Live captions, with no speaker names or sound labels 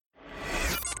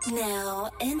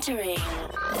Now entering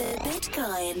the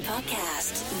Bitcoin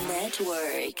Podcast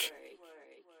Network.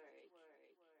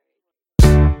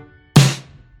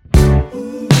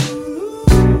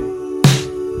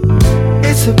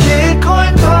 It's a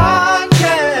Bitcoin podcast.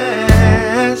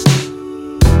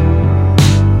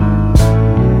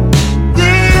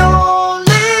 The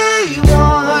only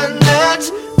one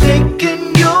that's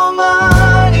making your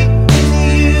money is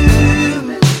you.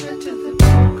 Listen to the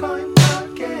Bitcoin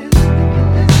podcast.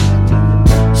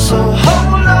 So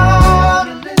hold on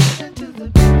and listen to the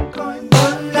Bitcoin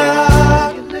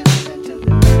podcast. Listen to the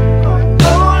Bitcoin.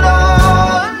 Hold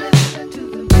on, listen to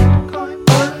the Bitcoin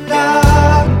podcast.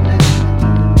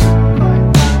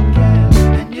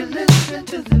 And you listen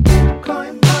to the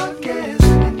Bitcoin podcast.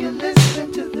 And you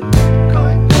listen to the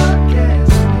Bitcoin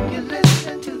podcast. And you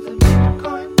listen to the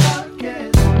Bitcoin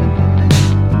podcast.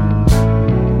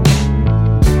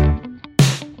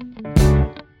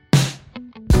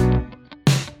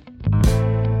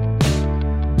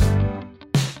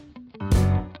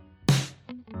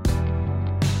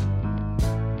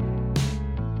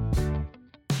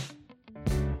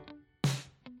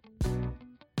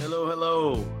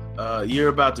 Hello. You're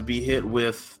about to be hit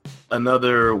with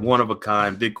another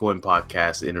one-of-a-kind Bitcoin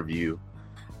podcast interview.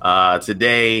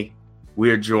 Today,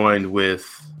 we're joined with,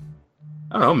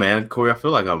 I don't know, man, Corey, I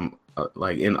feel like I'm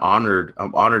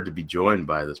honored to be joined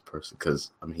by this person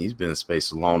because, I mean, he's been in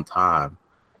space a long time.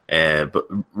 But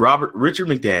Richard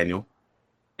McDaniel,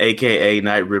 a.k.a.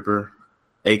 NghtRppr,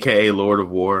 a.k.a. Lord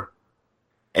of War,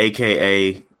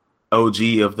 a.k.a. OG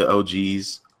of the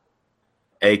OGs,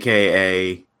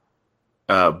 a.k.a.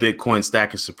 Bitcoin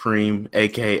Stacker Supreme,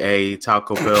 aka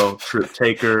Taco Bell Trip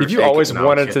Taker. If you always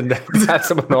wanted to have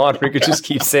someone on, we could just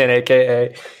keep saying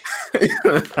AKA.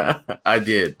 I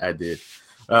did.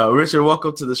 Richard,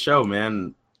 welcome to the show,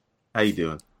 man. How you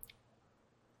doing?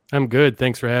 I'm good.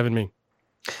 Thanks for having me.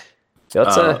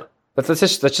 Let's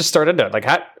just start into it. Like,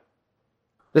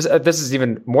 this is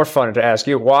even more fun to ask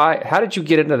you. Why? How did you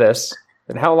get into this,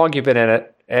 and how long you've been in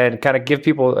it, and kind of give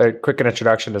people a quick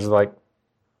introduction as like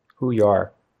who you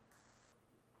are.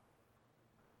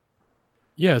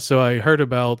 Yeah, so I heard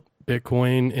about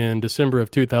Bitcoin in December of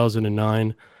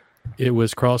 2009. It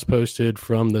was cross-posted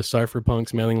from the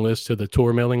Cypherpunks mailing list to the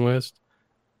Tor mailing list.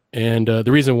 And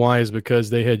the reason why is because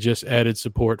they had just added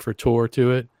support for Tor to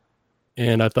it.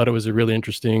 And I thought it was a really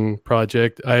interesting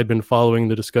project. I had been following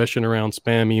the discussion around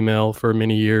spam email for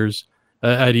many years.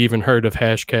 I'd even heard of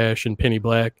Hashcash and Penny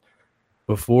Black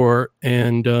before.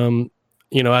 And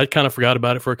I kind of forgot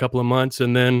about it for a couple of months,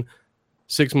 and then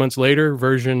 6 months later,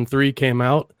 version 3 came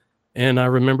out, and I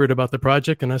remembered about the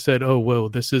project, and I said, "Oh, whoa,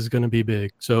 this is going to be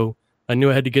big." So I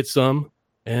knew I had to get some,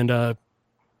 and the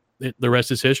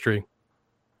rest is history.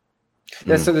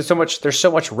 Yeah, so there's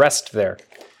so much rest there.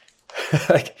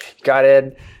 Like, you got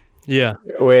in, yeah,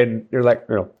 when you're like,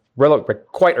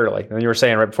 quite early, and you were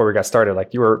saying right before we got started,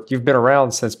 like you've been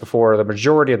around since before the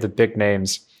majority of the big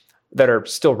names that are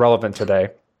still relevant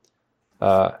today.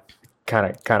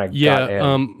 Kind of yeah. got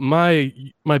in.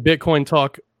 My Bitcoin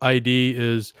Talk ID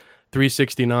is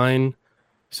 369.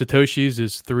 Satoshi's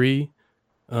is 3.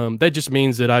 That just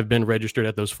means that I've been registered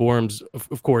at those forums.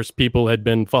 Of course, people had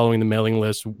been following the mailing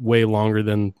list way longer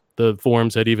than the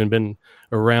forums had even been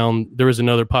around. There was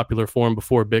another popular forum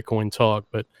before Bitcoin Talk,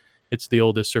 but it's the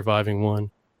oldest surviving one.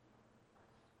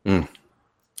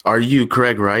 Are you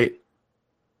Craig Wright?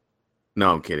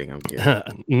 No, I'm kidding.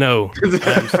 No,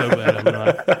 I'm so glad I'm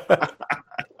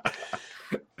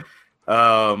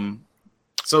not.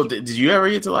 So did you ever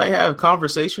get to like have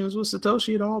conversations with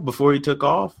Satoshi at all before he took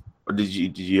off, or did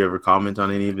you ever comment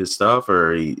on any of his stuff,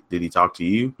 or did he talk to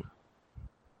you?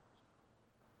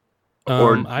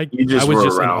 I was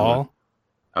just in awe.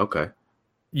 Okay.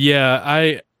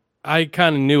 Yeah, I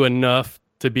kind of knew enough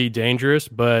to be dangerous,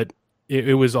 but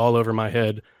it was all over my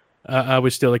head. I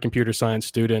was still a computer science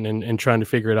student and trying to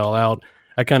figure it all out.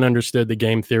 I kind of understood the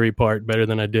game theory part better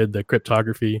than I did the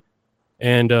cryptography.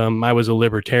 And I was a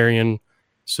libertarian,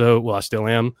 I still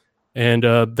am. And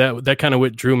that kind of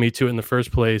what drew me to it in the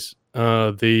first place.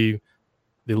 The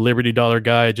Liberty Dollar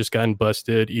guy had just gotten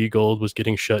busted. eGold was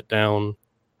getting shut down.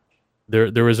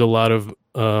 There was a lot of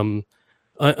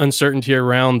uncertainty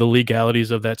around the legalities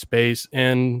of that space.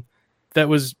 And I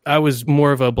was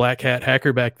more of a black hat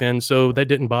hacker back then, so that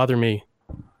didn't bother me.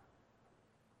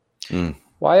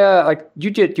 Why?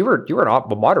 You were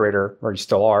an moderator, or you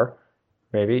still are,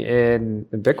 maybe in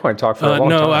Bitcoin Talk for a long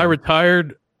time. No, I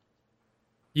retired.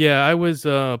 Yeah, I was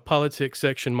a politics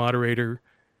section moderator,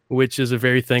 which is a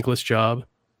very thankless job.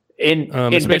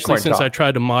 especially Bitcoin since talk. I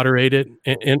tried to moderate it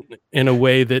in a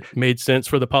way that made sense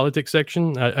for the politics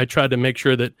section. I tried to make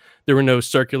sure that there were no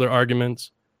circular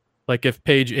arguments. Like if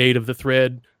page 8 of the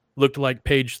thread looked like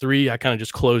page 3, I kind of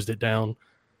just closed it down.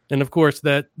 And of course,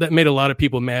 that made a lot of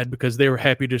people mad because they were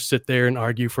happy to sit there and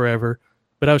argue forever.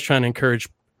 But I was trying to encourage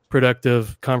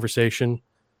productive conversation.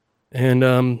 And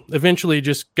eventually it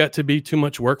just got to be too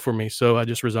much work for me. So I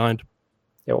just resigned.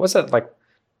 Yeah, what was that like?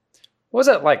 What was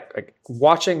that like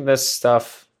watching this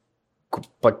stuff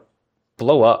like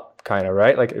blow up, kind of,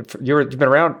 right? Like you've been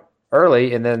around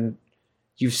early, and then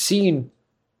you've seen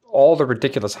all the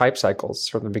ridiculous hype cycles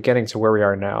from the beginning to where we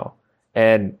are now,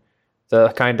 and the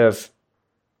kind of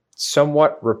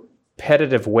somewhat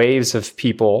repetitive waves of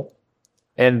people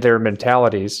and their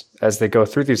mentalities as they go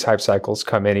through these hype cycles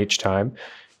come in each time,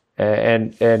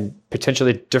 and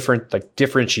potentially different like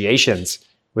differentiations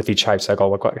with each hype cycle.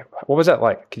 What was that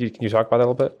like? Can you talk about that a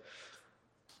little bit?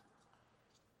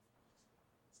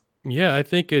 Yeah, I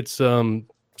think it's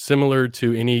similar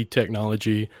to any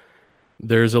technology.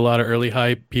 There's a lot of early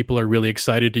hype. People are really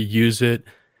excited to use it.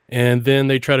 And then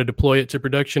they try to deploy it to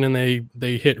production, and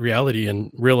they hit reality and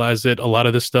realize that a lot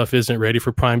of this stuff isn't ready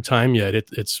for prime time yet.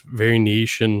 It's very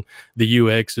niche, and the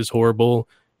UX is horrible.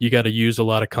 You got to use a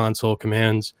lot of console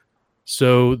commands.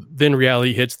 So then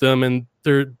reality hits them, and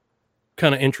their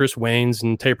kind of interest wanes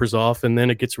and tapers off, and then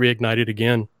it gets reignited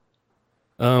again.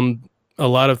 A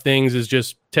lot of things is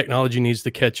just technology needs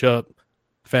to catch up.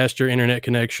 Faster internet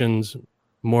connections,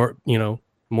 more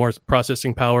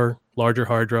processing power, larger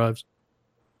hard drives.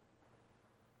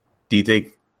 Do you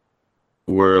think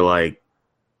we're like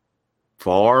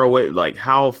far away? Like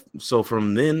how? So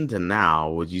from then to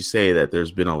now, would you say that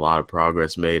there's been a lot of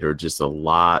progress made, or just a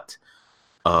lot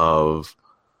of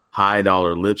high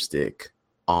dollar lipstick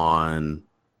on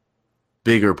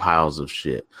bigger piles of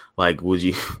shit? Like, would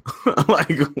you like?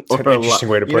 That's an interesting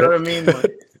way to put it. You know what I mean?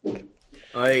 Like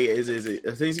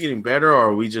are things getting better, or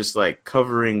are we just like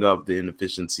covering up the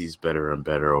inefficiencies better and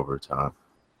better over time?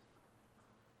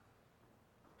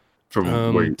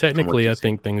 Technically, I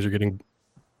think things are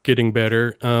getting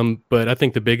better. But I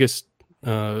think the biggest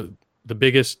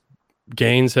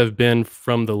gains have been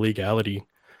from the legality.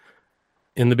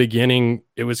 In the beginning,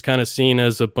 it was kind of seen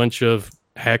as a bunch of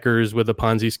hackers with a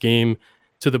Ponzi scheme,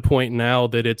 to the point now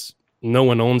that no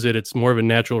one owns it. It's more of a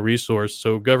natural resource.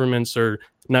 So governments are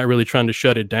not really trying to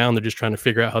shut it down. They're just trying to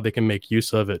figure out how they can make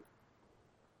use of it.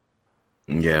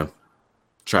 Yeah.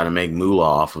 Try to make moolah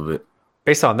off of it.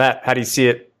 Based on that, how do you see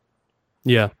it?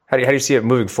 Yeah. How do you see it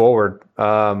moving forward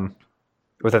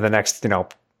within the next,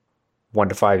 1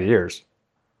 to 5 years?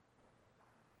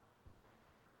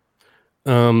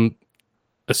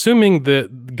 Assuming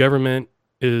that the government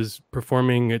is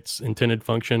performing its intended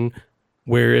function,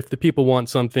 where if the people want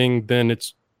something, then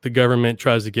it's the government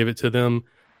tries to give it to them,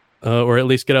 or at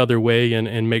least get out of their way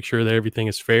and make sure that everything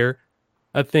is fair.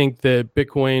 I think that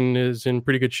Bitcoin is in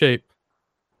pretty good shape.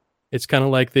 It's kind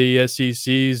of like the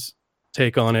SEC's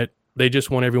take on it. They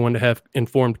just want everyone to have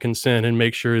informed consent and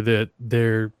make sure that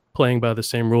they're playing by the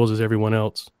same rules as everyone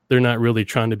else. They're not really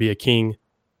trying to be a king.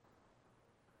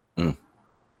 Mm.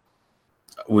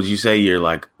 Would you say you're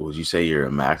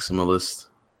a maximalist?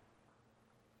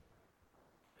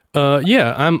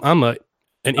 Yeah, I'm an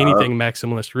anything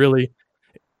maximalist, really.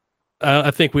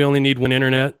 I think we only need one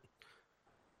internet.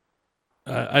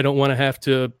 I don't want to have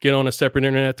to get on a separate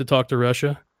internet to talk to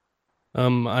Russia.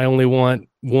 I only want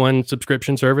one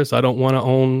subscription service. I don't want to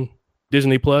own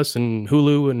Disney Plus and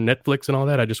Hulu and Netflix and all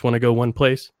that. I just want to go one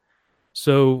place.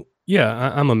 So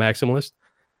yeah, I'm a maximalist.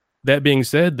 That being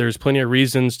said, there's plenty of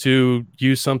reasons to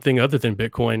use something other than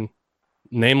Bitcoin.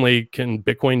 Namely, can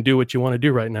Bitcoin do what you want to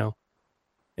do right now?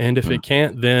 And if it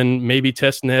can't, then maybe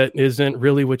testnet isn't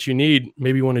really what you need.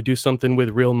 Maybe you want to do something with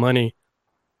real money.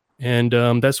 And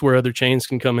that's where other chains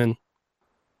can come in.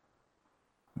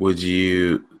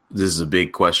 This is a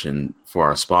big question for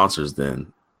our sponsors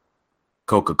then.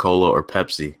 Coca-Cola or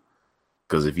Pepsi?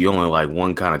 Because if you only like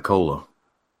one kind of cola.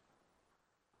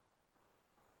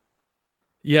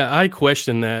 Yeah, I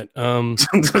question that. The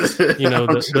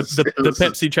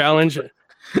Pepsi challenge,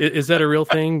 is that a real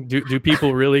thing? Do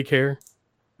people really care?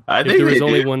 I think if there was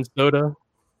only one soda.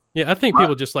 Yeah, I think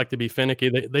people just like to be finicky.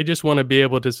 They just want to be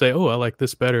able to say, "Oh, I like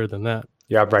this better than that."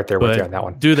 Yeah, I'm right there with you on that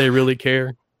one. Do they really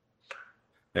care?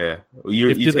 Yeah.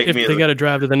 If they got to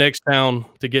drive to the next town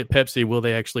to get Pepsi, will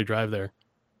they actually drive there?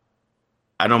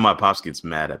 I know my pops gets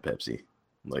mad at Pepsi,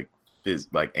 is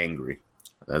angry.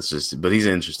 That's just, but he's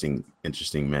an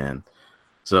interesting man.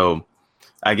 So,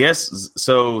 I guess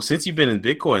since you've been in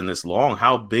Bitcoin this long,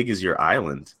 how big is your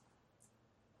island?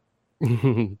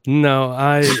 No,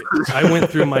 I went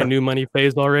through my new money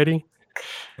phase already.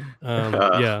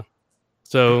 Yeah.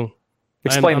 So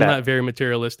Explain I'm that. not very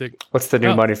materialistic. What's the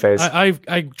new money phase? I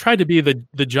tried to be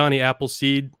the Johnny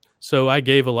Appleseed, so I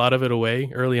gave a lot of it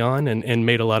away early on and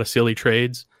made a lot of silly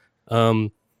trades.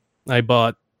 I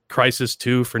bought Crisis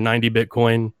 2 for 90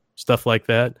 Bitcoin, stuff like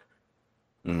that.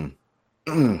 Well,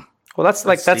 you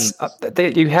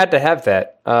had to have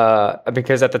that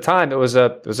because at the time it was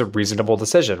a reasonable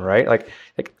decision, right? Like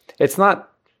it's not.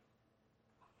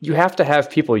 You have to have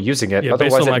people using it,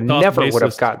 otherwise it never would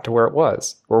have gotten to where it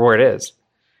was or where it is.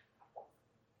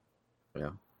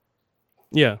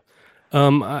 Yeah.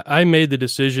 I made the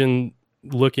decision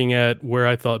looking at where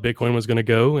I thought Bitcoin was going to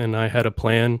go, and I had a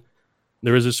plan.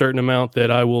 There is a certain amount that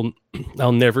I'll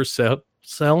never sell.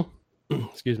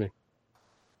 Excuse me.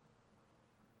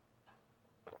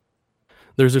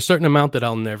 There's a certain amount that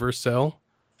I'll never sell.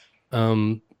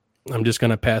 I'm just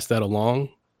going to pass that along.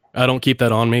 I don't keep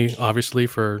that on me, obviously,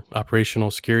 for operational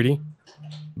security,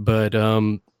 but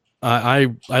I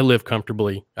live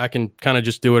comfortably. I can kind of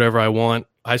just do whatever I want.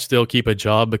 I still keep a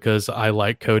job because I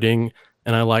like coding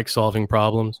and I like solving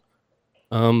problems.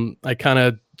 I kind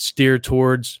of steer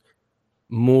towards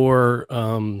more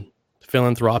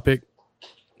philanthropic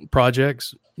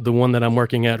projects. The one that I'm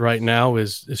working at right now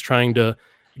is trying to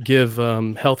give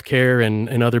healthcare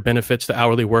and other benefits to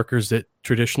hourly workers that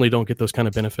traditionally don't get those kind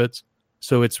of benefits.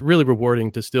 So it's really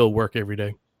rewarding to still work every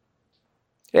day.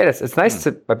 Yeah, it's nice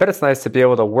to. I bet it's nice to be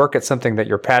able to work at something that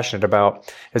you're passionate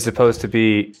about, as opposed to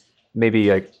be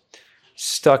maybe like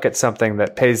stuck at something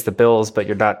that pays the bills, but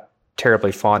you're not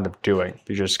terribly fond of doing.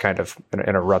 You're just kind of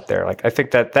in a rut there. Like I think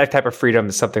that type of freedom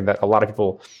is something that a lot of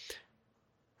people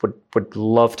would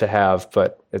love to have,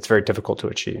 but it's very difficult to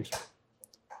achieve.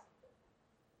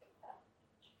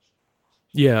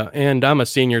 Yeah, and I'm a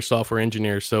senior software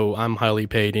engineer, so I'm highly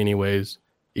paid anyways,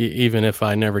 even if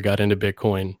I never got into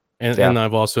Bitcoin. And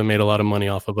I've also made a lot of money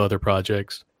off of other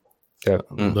projects. Yeah.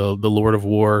 The Lord of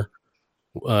War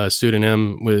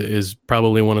pseudonym is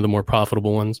probably one of the more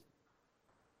profitable ones.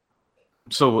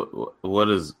 So what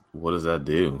does that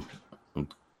do?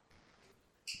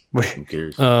 I'm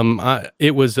curious. I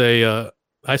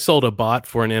sold a bot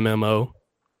for an MMO,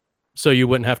 so you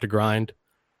wouldn't have to grind.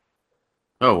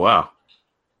 Oh wow.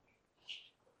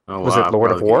 Was it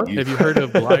Lord of War? Have you heard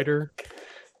of Glider?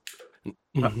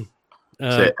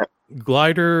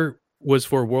 Glider was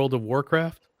for World of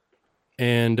Warcraft,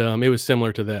 and it was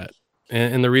similar to that.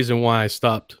 And the reason why I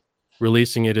stopped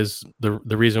releasing it is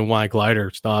the reason why Glider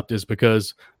stopped is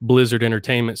because Blizzard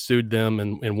Entertainment sued them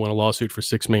and won a lawsuit for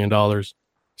 $6 million.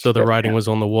 So the writing was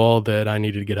on the wall that I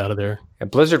needed to get out of there. And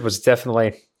Blizzard was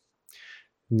definitely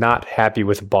not happy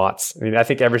with bots. I mean, I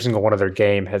think every single one of their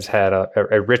game has had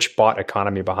a rich bot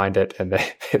economy behind it, and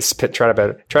they try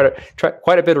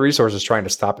quite a bit of resources trying to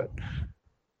stop it.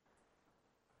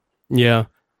 Yeah,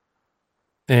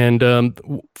 and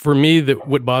for me,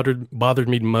 what bothered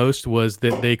me most was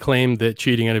that they claimed that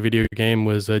cheating at a video game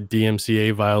was a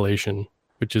DMCA violation,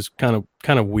 which is kind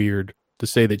of weird to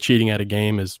say that cheating at a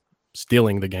game is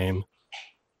stealing the game.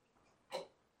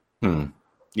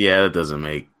 Yeah, that doesn't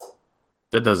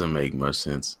make much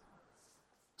sense.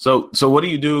 So what do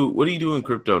you do? What do you do in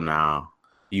crypto now?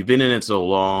 You've been in it so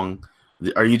long.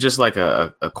 Are you just like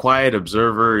a quiet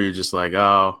observer? Or you're just like,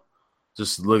 oh,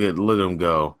 just look at them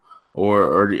go,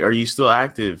 or are you still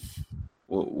active?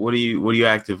 What are you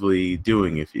actively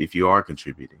doing if you are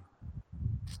contributing?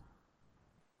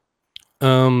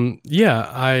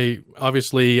 Yeah, I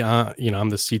obviously I'm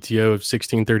the CTO of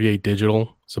 1638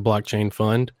 Digital. It's a blockchain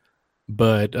fund.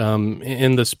 But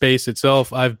in the space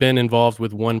itself, I've been involved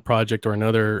with one project or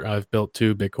another. I've built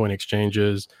 2 Bitcoin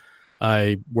exchanges.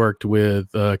 I worked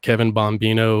with Kevin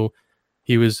Bombino.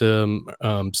 He was a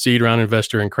seed round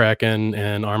investor in Kraken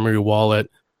and Armory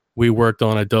Wallet. We worked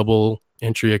on a double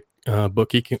entry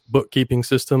bookkeeping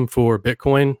system for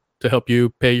Bitcoin to help you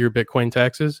pay your Bitcoin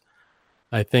taxes.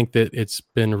 I think that it's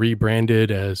been rebranded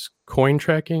as coin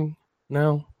tracking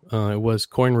now. It was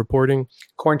coin reporting.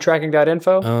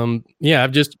 Cointracking.info? I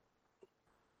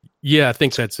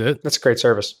think that's it. That's a great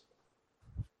service.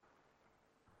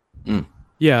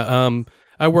 Yeah,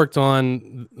 I worked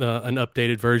on an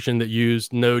updated version that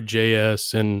used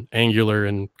Node.js and Angular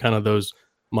and kind of those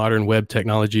modern web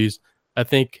technologies. I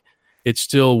think it's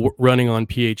still running on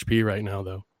PHP right now,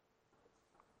 though.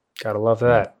 Gotta love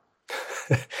that.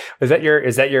 Is that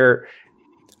your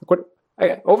what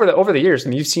over the years? I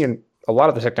mean, you've seen a lot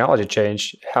of the technology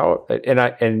change. How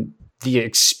and the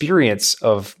experience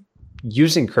of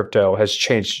using crypto has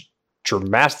changed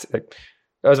dramatically.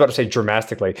 I was about to say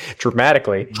dramatically.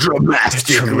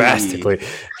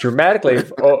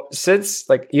 Since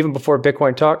like even before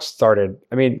Bitcoin talks started,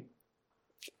 I mean,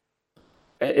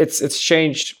 it's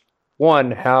changed.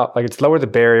 One, how like it's lowered the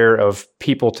barrier of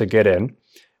people to get in,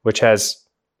 which has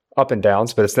up and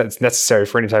downs, but it's necessary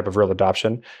for any type of real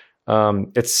adoption.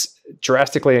 It's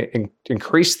drastically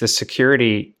increased the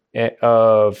security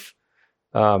of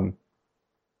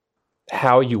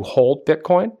how you hold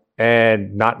Bitcoin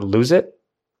and not lose it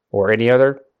or any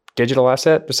other digital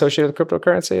asset associated with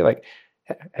cryptocurrency. Like,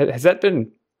 has that been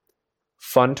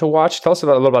fun to watch? Tell us a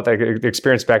little about that the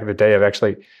experience back in the day of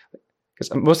actually,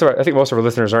 because I think most of our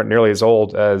listeners aren't nearly as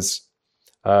old as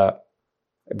even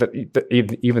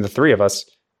the three of us.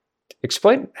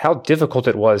 Explain how difficult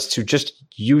it was to just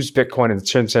use Bitcoin and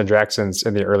transactions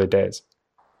in the early days.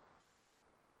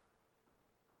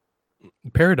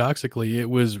 Paradoxically, it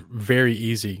was very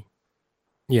easy.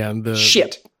 Yeah,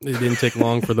 Shit. It didn't take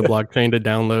long for the blockchain to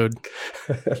download.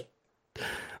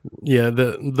 Yeah,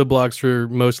 the blocks were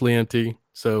mostly empty,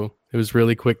 so it was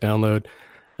really quick download.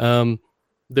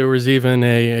 There was even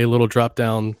a little drop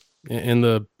down in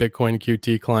the Bitcoin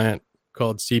QT client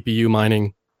called CPU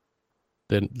mining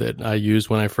that I used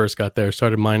when I first got there.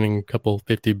 Started mining a couple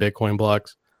 50 Bitcoin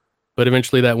blocks, but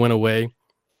eventually that went away.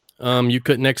 You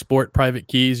couldn't export private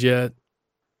keys yet.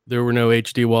 There were no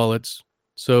HD wallets,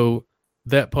 so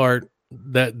that part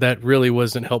that really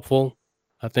wasn't helpful.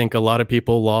 I think a lot of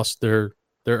people lost their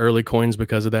early coins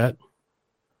because of that.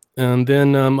 And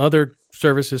then other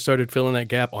services started filling that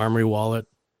gap. Armory Wallet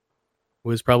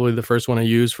was probably the first one I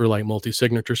used for like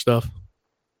multi-signature stuff.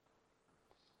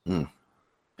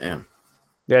 Damn.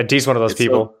 Yeah, D's one of those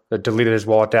people that deleted his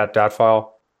wallet dot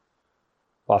file.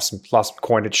 Lost some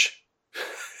coinage.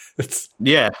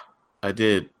 Yeah, I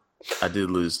did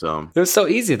lose some. It was so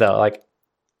easy though, like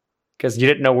because you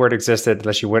didn't know where it existed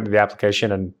unless you went to the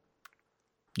application and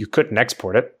you couldn't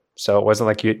export it. So it wasn't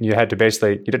like you had to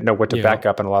basically you didn't know what to back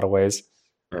up in a lot of ways.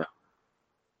 Yeah.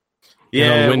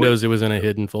 Yeah. And on Windows, it was in a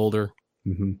hidden folder.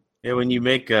 Mm-hmm. Yeah, when you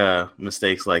make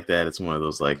mistakes like that, it's one of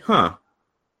those like, huh,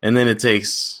 and then it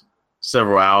takes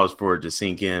several hours for it to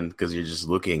sink in because you're just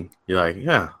looking. You're like,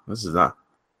 yeah, this is not.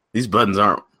 These buttons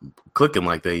aren't clicking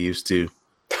like they used to.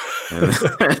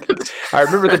 I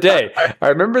remember the day.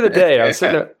 I was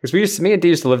sitting because me and D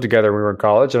used to live together when we were in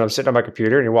college, and I'm sitting on my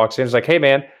computer, and he walks in. He's like, "Hey,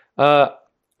 man, I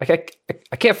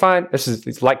can't find it's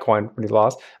Litecoin when he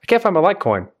lost. I can't find my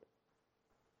Litecoin.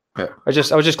 Yeah.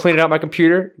 I was just cleaning out my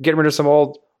computer, getting rid of some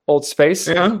old space,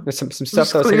 and some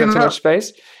stuff that was taking up too much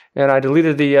space, and I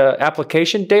deleted the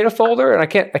application data folder, and I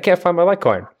can't find my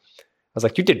Litecoin. I was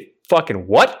like, you did fucking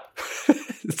what?"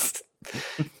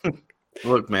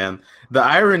 Look, man, the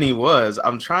irony was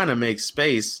I'm trying to make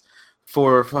space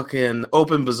for fucking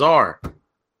Open Bazaar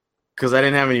because I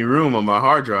didn't have any room on my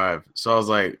hard drive. So I was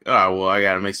like, oh, well, I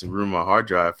got to make some room on my hard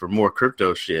drive for more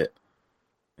crypto shit.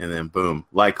 And then boom,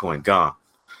 Litecoin gone.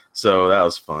 So that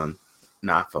was fun.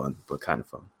 Not fun, but kind of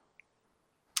fun.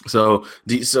 So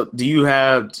do you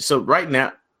have right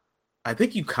now, I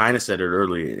think you kind of said it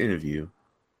earlier in the interview,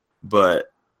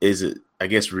 but is it, I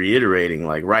guess, reiterating,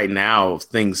 like right now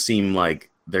things seem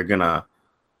like they're gonna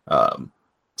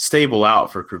stable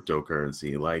out for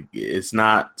cryptocurrency. Like it's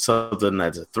not something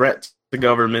that's a threat to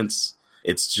governments.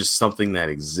 It's just something that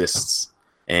exists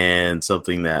and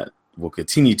something that will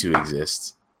continue to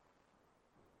exist.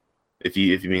 If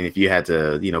you had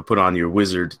to, put on your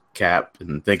wizard cap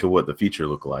and think of what the future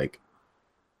looked like,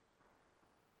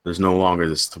 there's no longer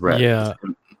this threat. Yeah,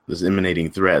 this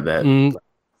emanating threat that.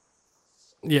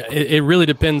 Yeah, it really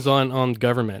depends on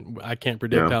government. I can't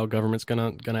predict how government's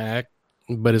gonna act,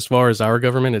 but as far as our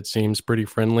government, it seems pretty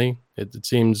friendly. It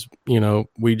seems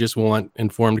we just want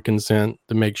informed consent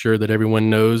to make sure that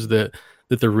everyone knows that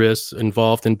the risks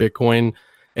involved in Bitcoin.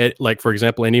 Like for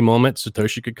example, any moment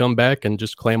Satoshi could come back and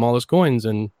just claim all his coins,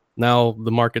 and now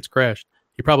the market's crashed.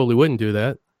 He probably wouldn't do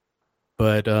that,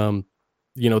 but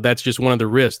that's just one of the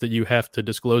risks that you have to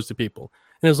disclose to people.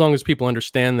 And as long as people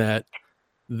understand that.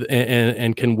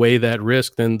 And can weigh that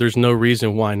risk, then there's no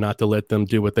reason why not to let them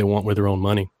do what they want with their own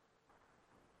money.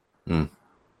 Okay.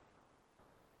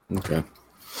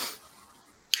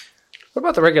 What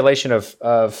about the regulation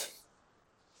of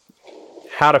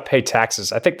how to pay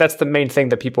taxes? I think that's the main thing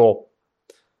that people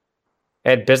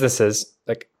and businesses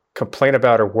like complain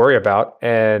about or worry about,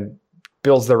 and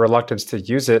builds their reluctance to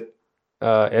use it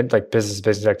in like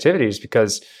business activities,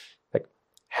 because like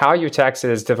how you tax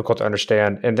it is difficult to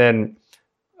understand, and then.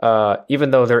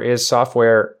 Even though there is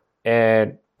software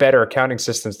and better accounting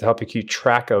systems to help you keep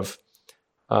track of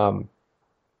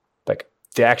like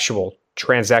the actual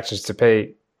transactions to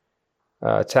pay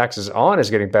taxes on is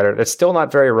getting better, it's still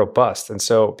not very robust. And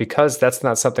so because that's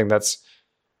not something that's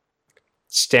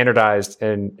standardized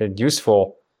and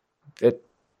useful,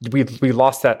 we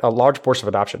lost that a large portion of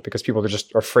adoption because people are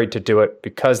just afraid to do it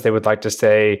because they would like to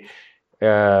stay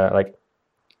like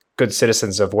good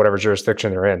citizens of whatever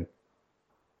jurisdiction they're in.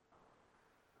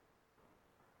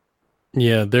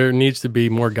 Yeah, there needs to be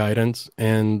more guidance,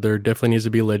 and there definitely needs to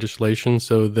be legislation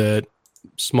so that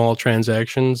small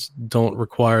transactions don't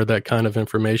require that kind of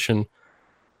information.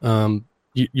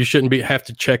 You shouldn't have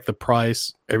to check the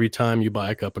price every time you buy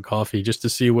a cup of coffee just to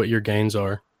see what your gains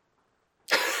are.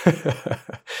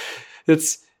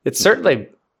 It certainly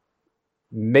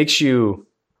makes you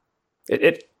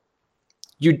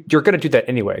you're going to do that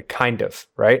anyway, kind of,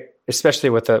 right? Especially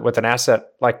with an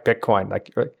asset like Bitcoin.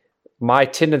 Like my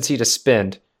tendency to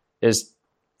spend is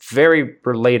very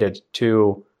related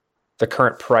to the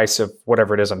current price of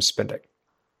whatever it is I'm spending.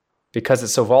 Because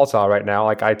it's so volatile right now,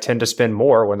 like I tend to spend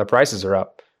more when the prices are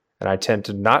up, and I tend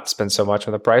to not spend so much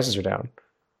when the prices are down.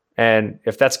 And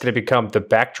if that's going to become the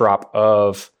backdrop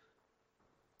of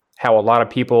how a lot of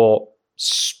people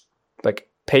like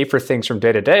pay for things from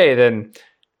day to day, then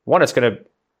one, it's going to,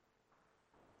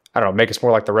 I don't know, make us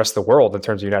more like the rest of the world in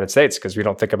terms of the United States because we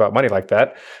don't think about money like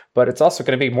that. But it's also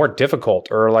going to be more difficult,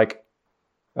 or like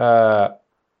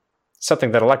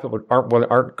something that a lot of people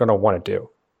aren't going to want to do.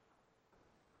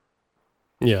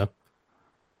 Yeah.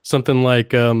 Something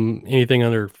like anything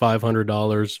under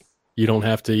 $500, you don't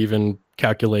have to even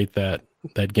calculate that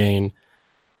gain.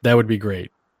 That would be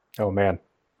great. Oh, man.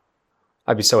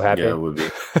 I'd be so happy. Yeah, it would be.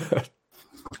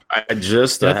 I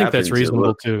think that's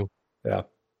reasonable too. Yeah.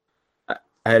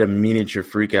 I had a miniature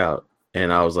freak out,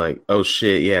 and I was like, oh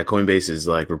shit, yeah, Coinbase is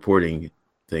like reporting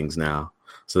things now.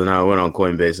 So then I went on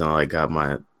Coinbase and I like got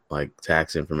my like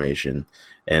tax information,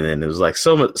 and then it was like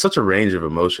such a range of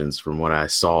emotions from what I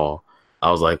saw.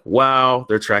 I was like, wow,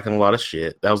 they're tracking a lot of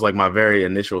shit. That was like my very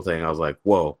initial thing. I was like,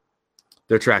 whoa,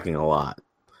 they're tracking a lot.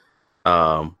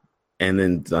 And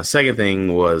then the second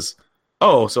thing was,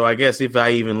 oh, so I guess if I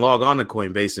even log on to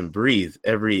Coinbase and breathe,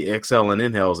 every exhale and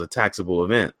inhale is a taxable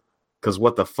event. Because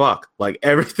what the fuck? Like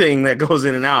everything that goes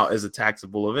in and out is a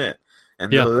taxable event.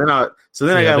 And yeah. so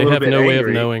then I got a little bit no angry. Way of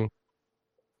knowing.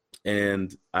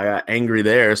 And I got angry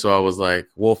there. So I was like,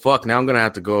 well, fuck, now I'm going to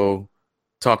have to go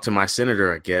talk to my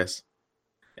senator, I guess.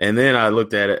 And then I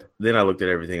looked at it. Then I looked at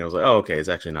everything. I was like, oh, okay, it's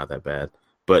actually not that bad.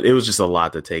 But it was just a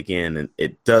lot to take in. And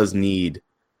it does need,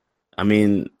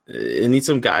 it needs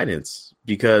some guidance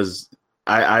because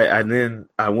I went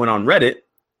on Reddit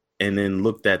and then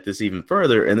looked at this even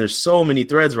further. And there's so many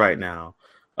threads right now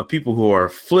of people who are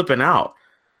flipping out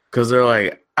because they're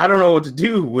like, I don't know what to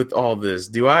do with all this.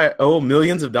 Do I owe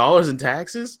millions of dollars in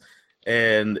taxes?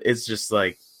 And it's just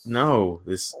like, no,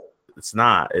 it's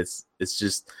not. It's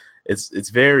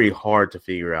very hard to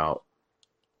figure out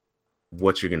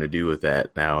what you're going to do with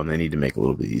that now. And they need to make it a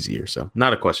little bit easier. So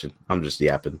not a question. I'm just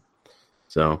yapping.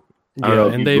 So yeah,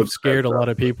 and they've scared a lot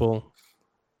of people.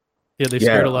 Yeah, they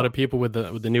scared a lot of people with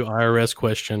the new IRS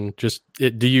question.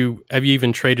 Have you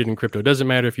even traded in crypto? It doesn't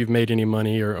matter if you've made any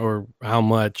money or how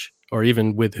much, or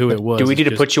even with who it was. Do we need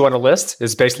to put you on a list?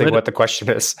 Is basically what the question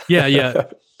is. Yeah.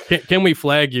 Can we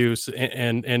flag you?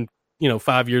 And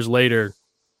 5 years later,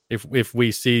 if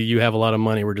we see you have a lot of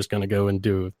money, we're just going to go and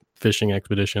do a fishing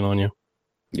expedition on you.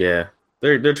 Yeah,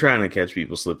 they're trying to catch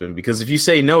people slipping because if you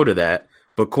say no to that,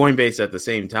 but Coinbase at the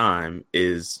same time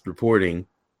is reporting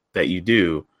that you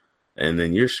do, and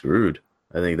then you're screwed.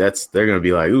 I think they're going to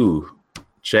be like, ooh,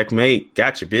 checkmate,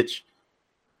 gotcha, bitch.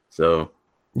 So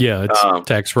yeah, it's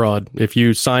tax fraud. If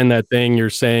you sign that thing, you're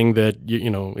saying that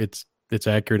it's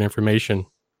accurate information.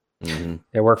 Mm-hmm.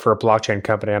 I work for a blockchain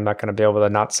company. I'm not going to be able to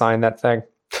not sign that thing.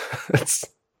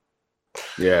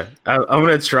 Yeah, I'm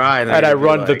going to try. And I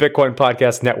run the Bitcoin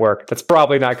Podcast Network. That's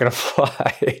probably not going to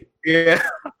fly. Yeah,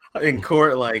 in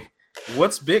court, like,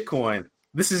 what's Bitcoin?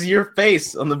 This is your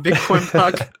face on the Bitcoin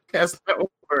Podcast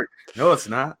Network. No, it's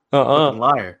not. Fucking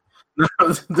liar.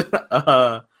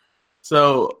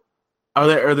 So,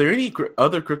 are there any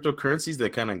other cryptocurrencies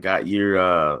that kind of got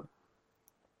your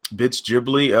bits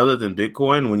jibbly other than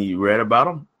Bitcoin when you read about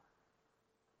them?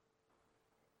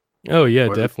 Oh yeah,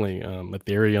 definitely.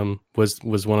 Ethereum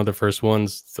was one of the first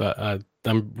ones.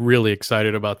 I'm really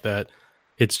excited about that.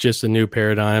 It's just a new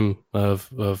paradigm of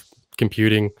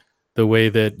computing. The way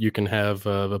that you can have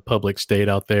a public state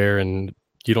out there, and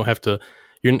you don't have to.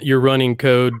 You're running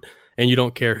code, and you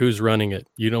don't care who's running it.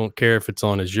 You don't care if it's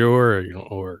on Azure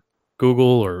or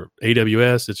Google or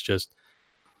AWS. It's just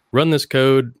run this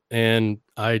code, and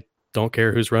I don't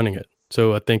care who's running it.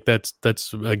 So I think that's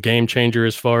a game changer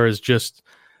as far as just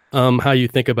how you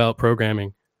think about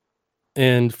programming.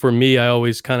 And for me, I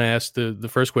always kind of ask the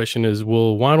first question is,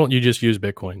 well, why don't you just use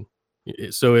Bitcoin?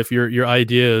 So if your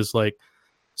idea is like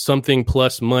something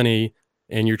plus money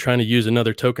and you're trying to use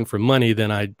another token for money,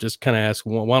 then I just kind of ask,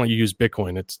 well, why don't you use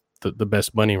Bitcoin? It's the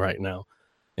best money right now.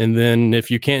 And then if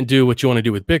you can't do what you want to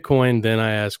do with Bitcoin, then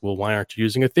I ask, well, why aren't you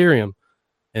using Ethereum?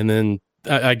 And then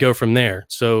I go from there.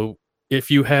 So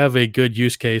if you have a good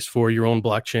use case for your own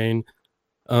blockchain,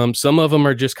 some of them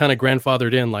are just kind of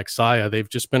grandfathered in, like Saya. They've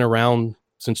just been around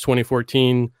since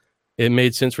 2014. It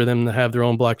made sense for them to have their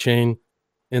own blockchain.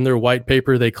 In their white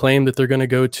paper, they claim that they're going to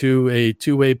go to a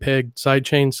two-way peg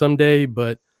sidechain someday,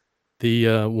 but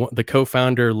the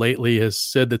co-founder lately has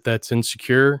said that that's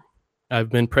insecure. I've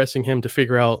been pressing him to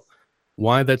figure out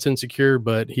why that's insecure,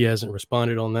 but he hasn't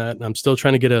responded on that. And I'm still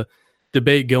trying to get a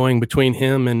debate going between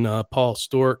him and Paul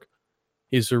Stork.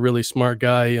 He's a really smart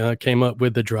guy. Came up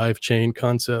with the drive chain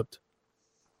concept.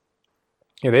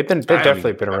 Yeah, they've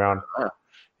definitely been around.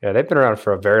 Yeah, they've been around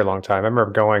for a very long time. I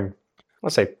remember going, I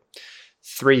want to say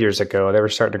 3 years ago, they were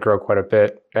starting to grow quite a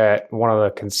bit at one of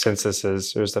the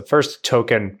consensuses. It was the first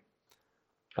token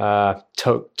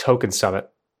summit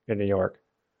in New York.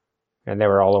 And they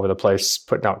were all over the place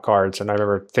putting out cards. And I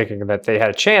remember thinking that they had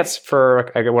a chance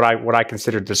for what I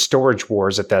considered the storage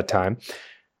wars at that time.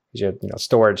 You had,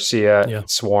 storage, SIA,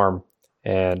 Swarm,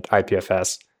 and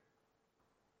IPFS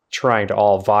trying to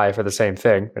all vie for the same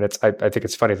thing. And I think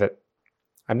it's funny that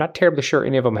I'm not terribly sure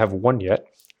any of them have won yet.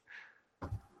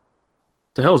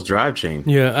 The hell's drive chain?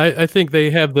 Yeah, I think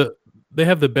they have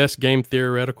the best game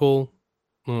theoretical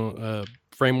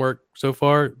framework so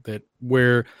far, that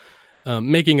where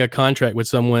making a contract with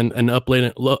someone and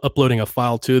uploading a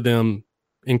file to them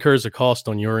incurs a cost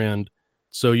on your end.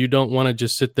 So you don't want to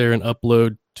just sit there and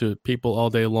upload to people all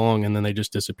day long and then they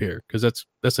just disappear, because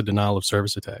that's a denial of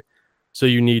service attack. So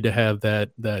you need to have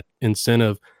that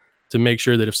incentive to make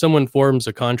sure that if someone forms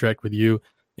a contract with you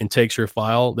and takes your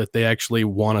file, that they actually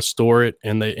want to store it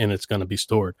and it's going to be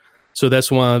stored. So that's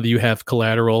why you have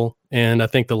collateral. And I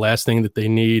think the last thing that they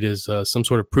need is some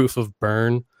sort of proof of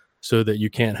burn, so that you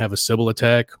can't have a Sybil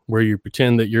attack where you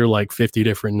pretend that you're like 50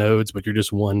 different nodes, but you're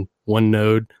just one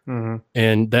node. Mm-hmm.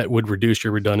 And that would reduce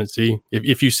your redundancy.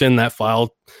 If you send that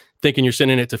file thinking you're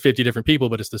sending it to 50 different people,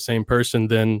 but it's the same person,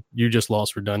 then you just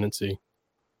lost redundancy.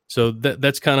 So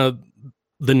that's kind of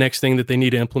the next thing that they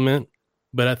need to implement.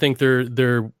 But I think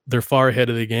they're far ahead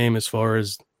of the game as far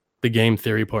as the game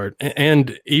theory part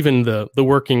and even the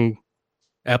working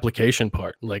application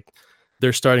part. Like,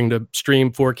 they're starting to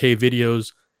stream 4K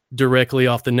videos directly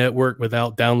off the network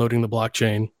without downloading the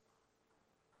blockchain.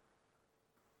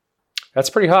 That's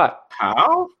pretty hot.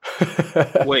 How?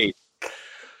 Wait.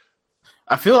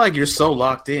 I feel like you're so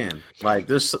locked in. Like,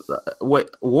 this, I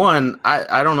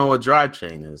don't know what drive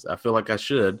chain is. I feel like I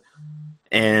should,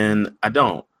 and I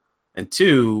don't. And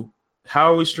two,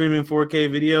 how are we streaming 4K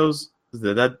videos?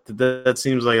 That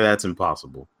seems like that's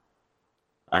impossible.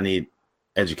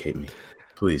 Educate me,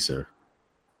 please, sir.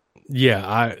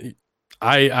 Yeah,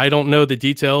 I don't know the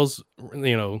details,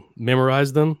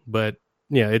 memorize them, but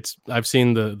yeah, I've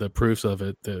seen the proofs of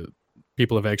it. The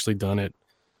people have actually done it.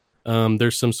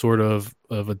 There's some sort of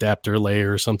adapter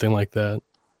layer or something like that.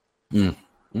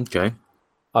 Okay.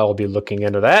 I will be looking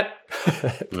into that.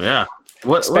 Yeah.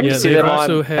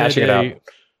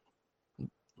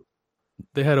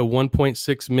 They had a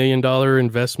 $1.6 million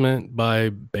investment by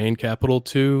Bain Capital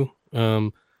too.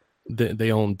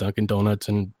 They own Dunkin' Donuts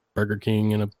and Burger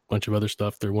King and a bunch of other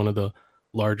stuff. They're one of the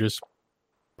largest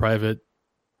private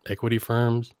equity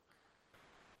firms.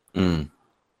 Dunkin'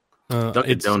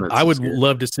 Donuts I would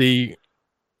love to see,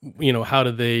 how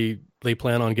do they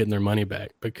plan on getting their money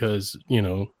back? Because,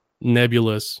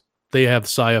 Nebulous, they have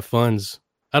Saya funds.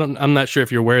 I'm not sure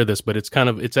if you're aware of this, but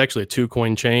it's actually a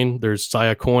 2-coin chain. There's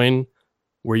Saya Coin,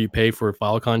 where you pay for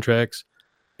file contracts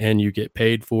and you get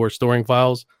paid for storing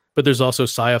files. But there's also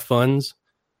Saya funds,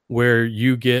 where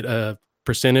you get a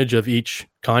percentage of each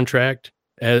contract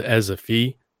as a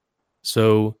fee.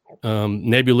 So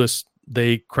Nebulous,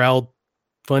 they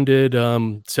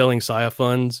crowdfunded selling Saya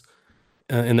funds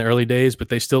in the early days, but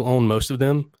they still own most of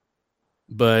them.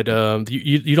 But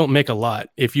you don't make a lot.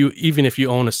 Even if you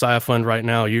own a Saya fund right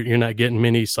now, you're not getting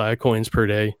many Saya coins per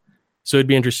day. So it'd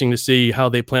be interesting to see how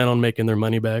they plan on making their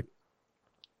money back.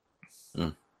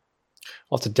 I'll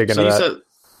have to dig into that.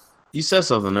 You said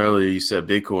something earlier. You said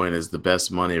Bitcoin is the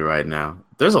best money right now.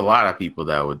 There's a lot of people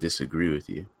that would disagree with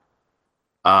you.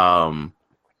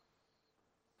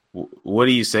 What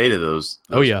do you say to those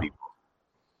people?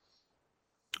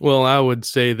 Well, I would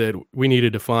say that we need to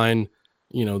define,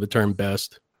 the term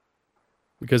best,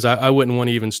 because I wouldn't want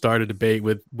to even start a debate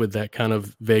with that kind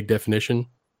of vague definition.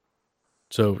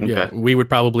 So yeah, we would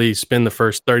probably spend the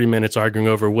first 30 minutes arguing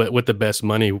over what the best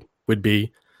money would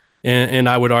be. And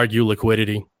I would argue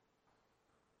liquidity.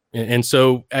 And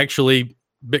so actually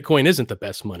Bitcoin isn't the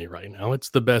best money right now. It's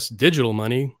the best digital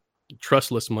money,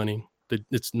 trustless money.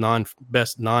 It's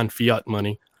best non-fiat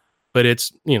money, but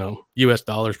it's, US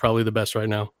dollar is probably the best right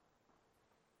now.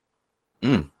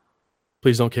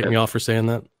 Please don't kick me off for saying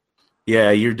that.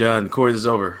 Yeah, you're done. Corey, this is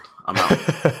over. I'm out.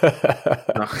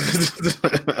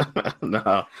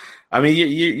 No. I mean,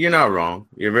 you're not wrong.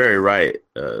 You're very right.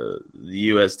 The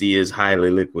USD is highly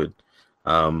liquid.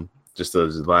 Just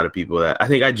there's a lot of people that I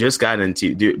think I just got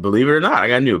into. Believe it or not, I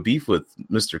got into a beef with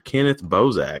Mr. Kenneth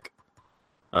Bozak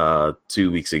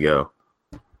 2 weeks ago,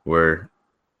 where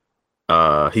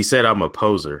he said I'm a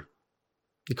poser.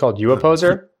 He called you a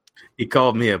poser? He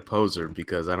called me a poser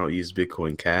because I don't use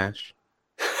Bitcoin Cash.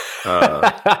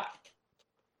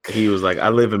 He was like, I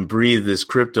live and breathe this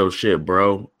crypto shit,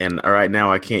 bro. And right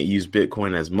now I can't use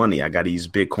Bitcoin as money. I got to use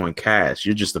Bitcoin Cash.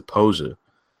 You're just a poser.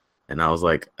 And I was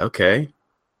like, okay.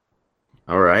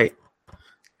 All right.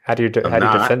 How do you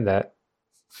defend that?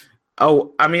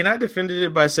 Oh, I mean, I defended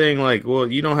it by saying like, well,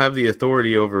 you don't have the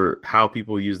authority over how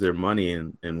people use their money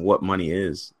and what money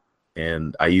is.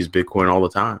 And I use Bitcoin all the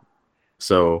time.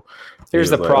 So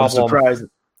here's the problem.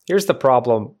 Here's the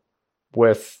problem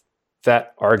with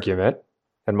that argument,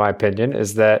 in my opinion,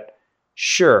 is that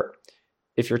sure,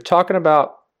 if you're talking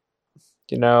about,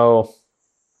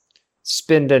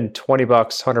 spending $20,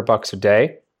 $100 a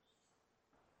day,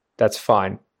 that's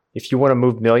fine. If you want to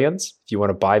move millions, if you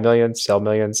want to buy millions, sell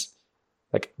millions,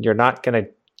 like you're not going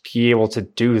to be able to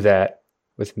do that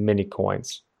with mini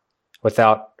coins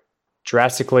without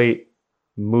drastically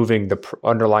moving the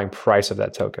underlying price of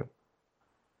that token.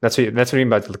 That's what I mean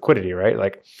by the liquidity, right?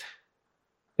 Like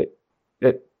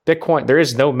Bitcoin, there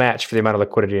is no match for the amount of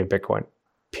liquidity in Bitcoin,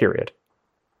 period.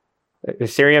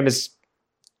 Ethereum is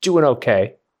doing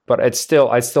okay, but I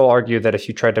still argue that if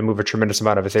you tried to move a tremendous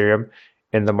amount of Ethereum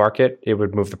in the market, it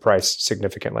would move the price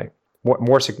significantly, much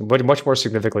more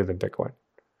significantly than Bitcoin.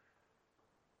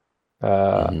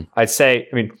 I'd say,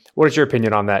 I mean, what is your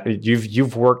opinion on that?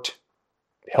 You've worked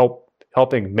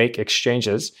helping make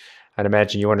exchanges. I'd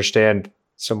imagine you understand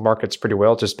some markets pretty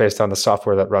well just based on the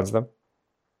software that runs them.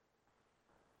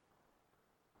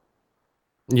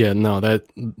 Yeah, no, that,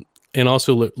 and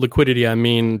also liquidity. I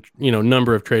mean,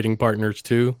 number of trading partners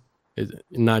too. Is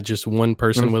not just one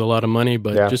person with a lot of money,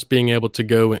 but just being able to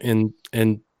go and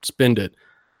spend it.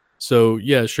 So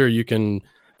yeah, sure, you can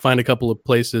find a couple of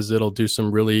places that'll do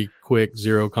some really quick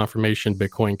zero confirmation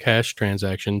Bitcoin Cash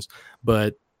transactions,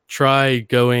 but try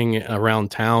going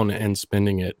around town and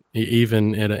spending it,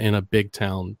 even in a big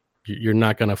town. You're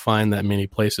not going to find that many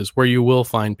places. Where you will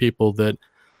find people that,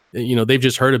 they've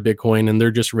just heard of Bitcoin and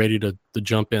they're just ready to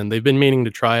jump in. They've been meaning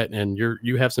to try it, and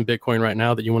you have some Bitcoin right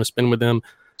now that you want to spend with them.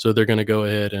 So they're going to go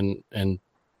ahead and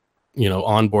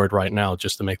onboard right now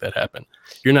just to make that happen.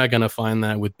 You're not going to find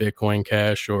that with Bitcoin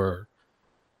Cash or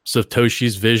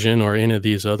Satoshi's Vision or any of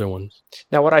these other ones.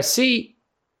 Now, what I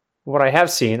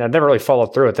have seen, I've never really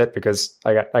followed through with it because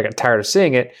I got tired of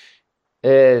seeing it.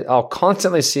 I'll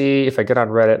constantly see, if I get on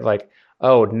Reddit, like,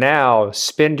 oh, now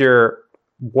spend your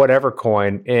whatever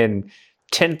coin in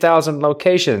 10,000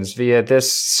 locations via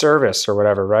this service or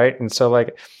whatever, right? And so,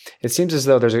 like, it seems as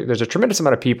though there's a tremendous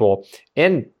amount of people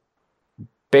in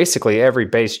basically every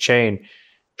base chain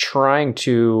trying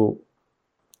to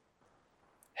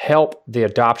help the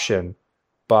adoption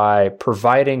by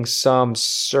providing some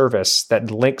service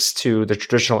that links to the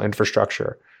traditional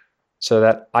infrastructure so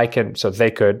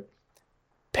they could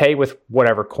pay with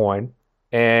whatever coin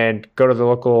and go to the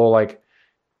local like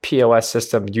POS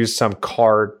system, use some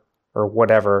card or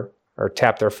whatever, or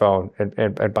tap their phone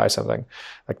and buy something.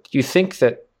 Like, do you think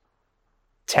that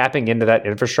tapping into that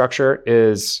infrastructure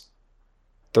is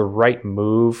the right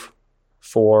move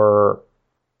for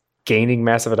gaining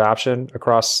massive adoption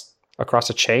across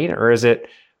a chain, or is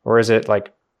it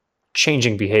like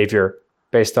changing behavior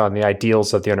based on the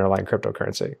ideals of the underlying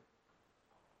cryptocurrency?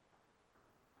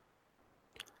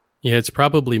 Yeah, it's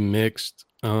probably mixed.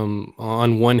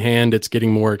 On one hand, it's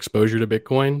getting more exposure to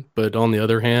Bitcoin, but on the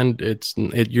other hand,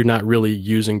 you're not really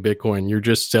using Bitcoin. You're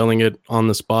just selling it on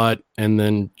the spot and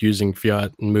then using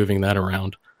fiat and moving that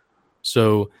around.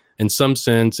 So in some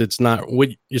sense, it's not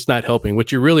helping.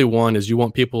 What you really want is you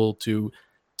want people to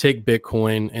take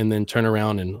Bitcoin and then turn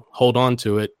around and hold on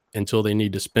to it until they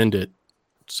need to spend it,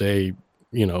 say,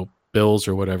 bills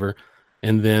or whatever.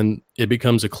 And then it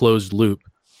becomes a closed loop.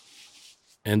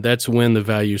 And that's when the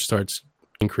value starts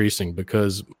increasing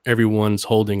because everyone's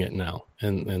holding it now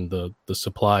and the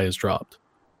supply is dropped.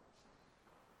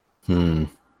 We're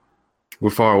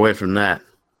far away from that.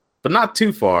 but not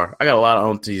too far. I got a lot of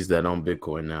aunties that own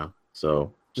Bitcoin now,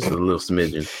 so just a little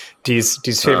smidgen. D's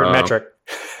favorite metric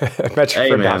Hey,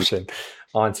 for man. adoption.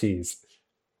 Aunties.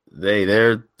 They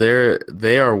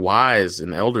are wise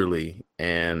and elderly,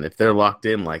 and if they're locked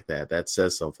in like that, that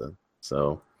says something.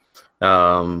 So,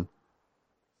 what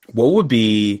would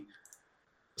be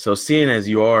seeing as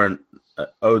you are an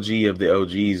OG of the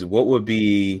OGs, what would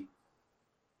be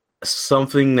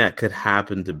something that could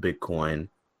happen to Bitcoin,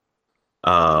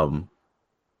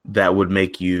 that would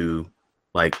make you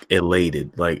like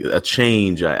elated, like a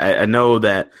change? I know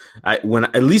that when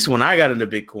I got into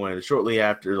Bitcoin shortly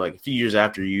after, like a few years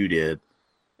after you did,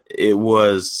 I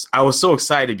was so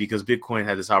excited because Bitcoin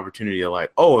had this opportunity of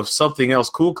like, oh, if something else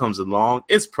cool comes along,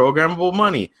 it's programmable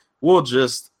money. We'll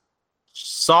just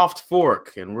soft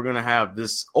fork and we're gonna have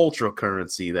this ultra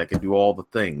currency that can do all the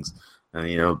things.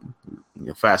 And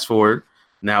fast forward,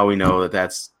 now we know that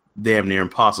that's damn near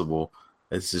impossible.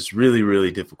 It's just really,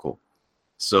 really difficult.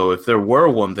 So if there were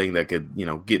one thing that could,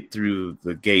 get through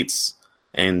the gates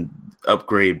and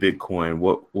upgrade Bitcoin,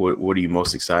 what are you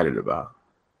most excited about?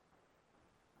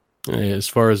 As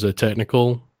far as a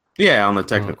technical, on the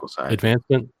technical side,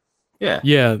 advancement,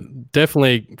 yeah,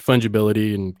 definitely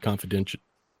fungibility and confidential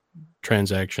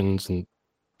transactions and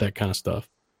that kind of stuff.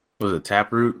 Was it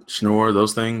Taproot, Schnorr,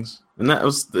 those things?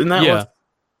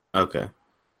 Okay.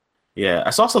 Yeah, I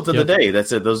saw something today that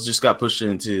said those just got pushed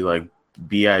into like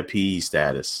BIP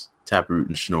status, Taproot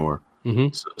and Schnorr.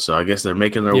 Mm-hmm. So I guess they're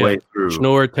making their way through.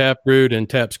 Schnorr, Taproot, and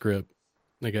TapScript.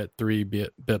 They got 3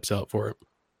 bips out for it.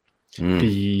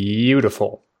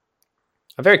 Beautiful.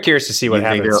 I'm very curious to see what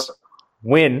happens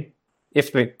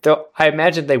I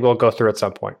imagine they will go through at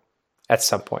some point.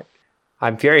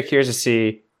 I'm very curious to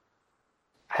see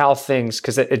how things,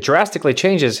 because it drastically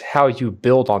changes how you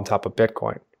build on top of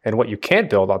Bitcoin and what you can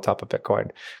build on top of Bitcoin.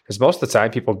 Because most of the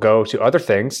time people go to other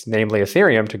things, namely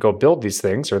Ethereum, to go build these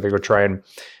things, or they go try and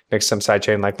make some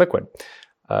sidechain like Liquid.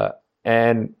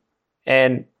 And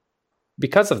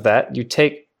because of that, you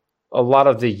take a lot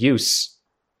of the use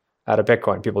out of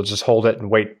Bitcoin. People just hold it and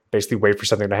wait for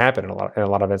something to happen in a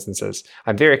lot of instances.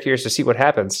 I'm very curious to see what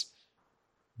happens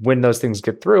when those things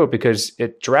get through, because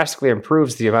it drastically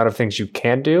improves the amount of things you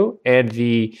can do, and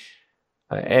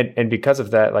and because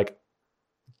of that, like,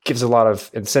 gives a lot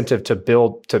of incentive to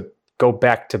go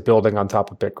back to building on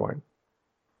top of Bitcoin.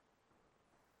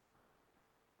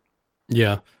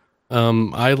 Yeah.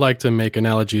 I like to make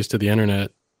analogies to the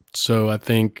internet. So I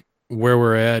think where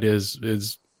we're at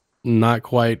is not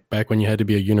quite back when you had to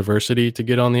be a university to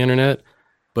get on the internet,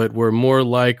 but we're more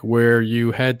like where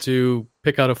you had to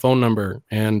pick out a phone number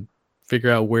and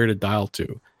figure out where to dial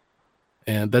to.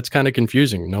 And that's kind of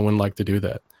confusing. No one liked to do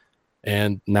that.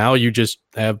 And now you just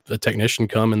have a technician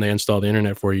come and they install the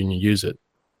internet for you and you use it.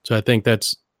 So I think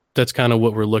that's kind of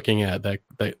what we're looking at, that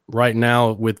right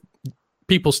now, with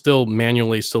people still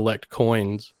manually select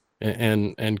coins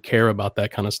and care about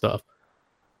that kind of stuff.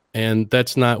 And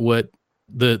that's not what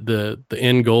the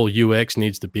end goal UX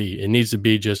needs to be. It needs to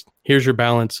be just, here's your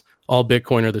balance. All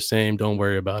Bitcoin are the same. Don't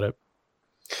worry about it.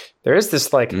 There is this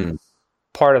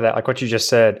part of that, like what you just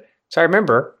said. So I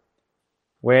remember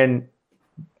when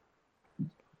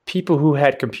people who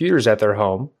had computers at their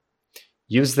home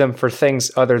used them for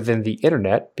things other than the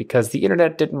internet, because the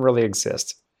internet didn't really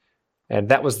exist. And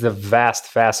that was the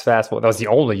that was the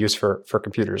only use for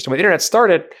computers. And when the internet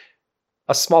started,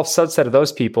 a small subset of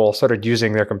those people started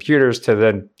using their computers to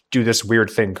then do this weird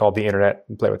thing called the internet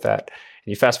and play with that.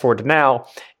 And you fast forward to now,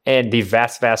 and the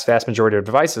vast majority of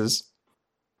devices,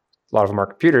 a lot of them are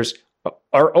computers,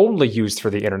 are only used for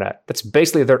the internet. That's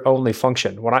basically their only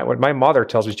function. When my mother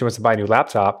tells me she wants to buy a new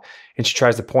laptop and she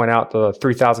tries to point out the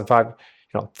 $3,500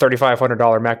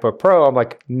 MacBook Pro, I'm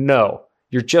like, no,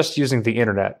 you're just using the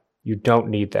internet. You don't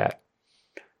need that.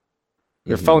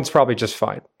 Your phone's probably just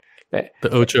fine. The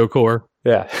Ocho core.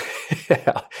 Yeah.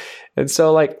 Yeah. And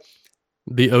so, like,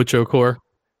 the Ocho core.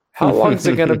 How long is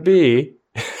it going to be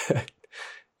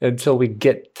until we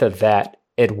get to that?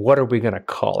 And what are we going to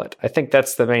call it? I think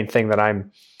that's the main thing that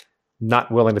I'm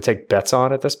not willing to take bets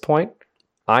on at this point.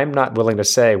 I'm not willing to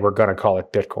say we're going to call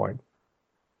it Bitcoin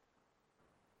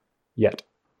yet.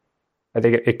 I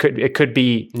think it could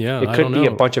be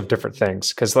a bunch of different things,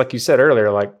 because, like you said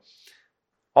earlier, like,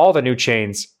 all the new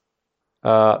chains,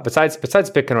 besides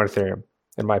Bitcoin or Ethereum,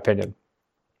 in my opinion,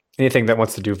 anything that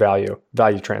wants to do value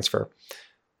transfer,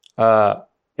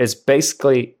 is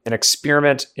basically an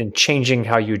experiment in changing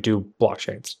how you do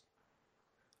blockchains.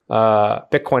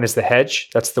 Bitcoin is the hedge.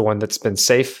 That's the one that's been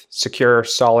safe, secure,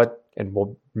 solid, and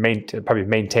will probably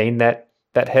maintain that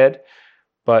head.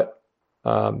 But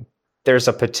there's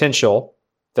a potential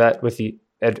that with the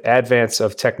advance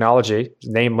of technology,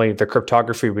 namely the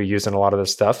cryptography we use in a lot of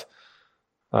this stuff,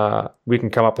 we can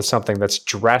come up with something that's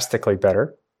drastically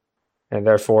better and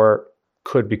therefore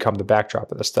could become the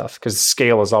backdrop of this stuff, because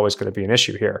scale is always going to be an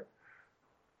issue here.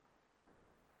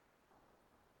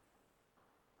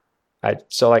 I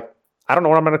don't know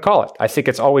what I'm going to call it. I think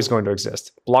it's always going to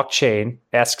exist.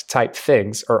 Blockchain-esque type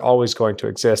things are always going to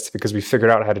exist because we figured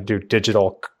out how to do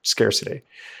digital scarcity.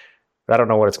 But I don't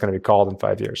know what it's going to be called in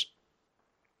 5 years.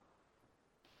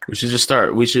 We should just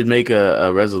start. We should make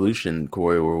a resolution,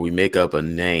 Corey, where we make up a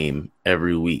name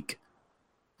every week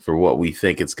for what we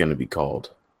think it's going to be called.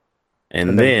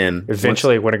 And then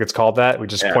eventually, when it gets called that, we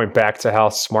just point back to how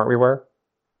smart we were.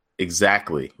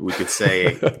 Exactly. We could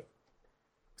say,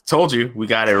 told you, we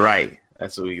got it right.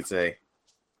 That's what we could say.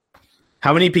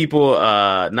 How many people,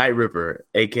 NghtRppr,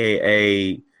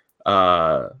 a.k.a.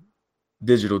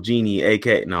 Digital Genie,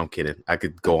 a.k.a. No, I'm kidding. I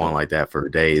could go on like that for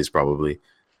days, probably.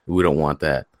 We don't want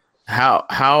that. How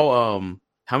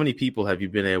many people have you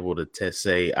been able to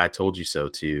say "I told you so"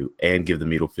 to and give the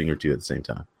middle finger to at the same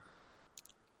time?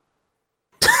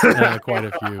 Quite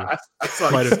a few.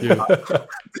 Quite a few.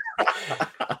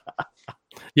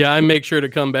 Yeah, I make sure to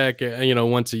come back,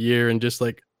 once a year and just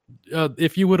like,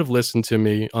 if you would have listened to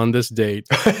me on this date,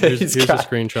 here's a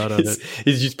screenshot of it.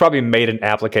 He's probably made an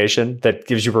application that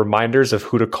gives you reminders of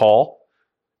who to call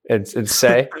and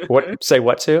say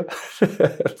what to.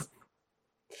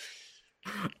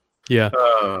 Yeah.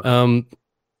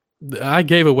 I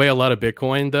gave away a lot of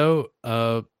Bitcoin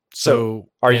though. So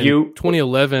are you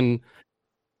 2011?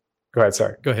 Go ahead.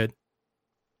 Sorry. Go ahead.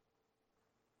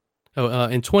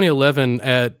 In 2011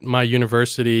 at my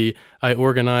university, I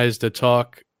organized a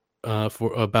talk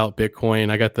about Bitcoin.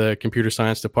 I got the computer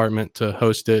science department to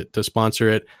host it, to sponsor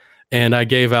it. And I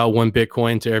gave out 1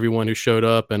 Bitcoin to everyone who showed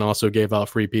up and also gave out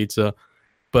free pizza.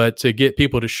 But to get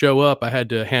people to show up, I had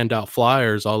to hand out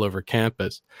flyers all over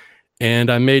campus. And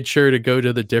I made sure to go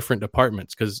to the different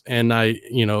departments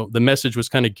the message was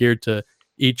kind of geared to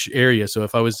each area. So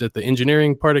if I was at the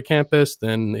engineering part of campus,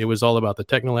 then it was all about the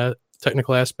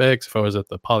technical aspects. If I was at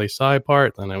the poli-sci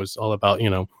part, then it was all about,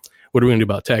 what are we going to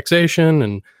do about taxation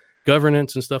and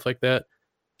governance and stuff like that.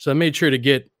 So I made sure to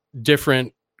get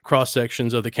different cross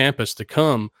sections of the campus to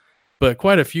come, but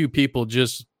quite a few people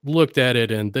just looked at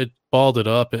it and they balled it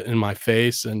up in my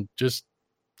face and just,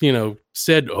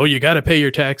 said, "Oh, you got to pay your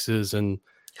taxes." And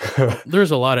there's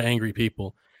a lot of angry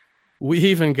people. We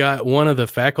even got one of the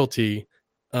faculty.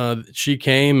 She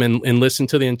came and listened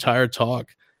to the entire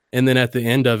talk. And then at the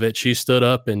end of it, she stood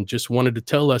up and just wanted to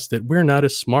tell us that we're not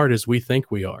as smart as we think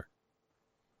we are.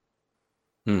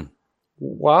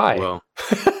 Why? Well,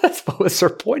 what was her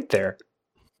point there?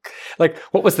 Like,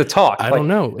 what was the talk? I don't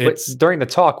know. During the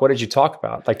talk, what did you talk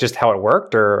about? Like just how it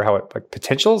worked or how it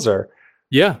potentials or?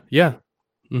 Yeah.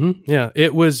 Mm-hmm. Yeah.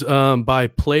 It was by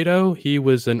Plato. He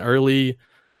was an early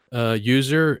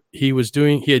user. He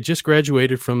had just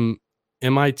graduated from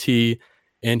MIT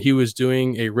and he was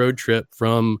doing a road trip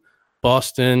from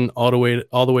Boston all the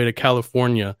way to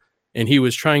California. And he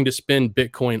was trying to spend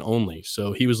Bitcoin only.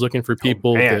 So he was looking for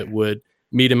people that would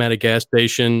meet him at a gas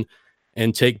station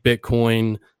and take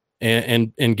Bitcoin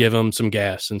and give him some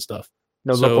gas and stuff.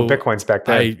 Local Bitcoins back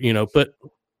then.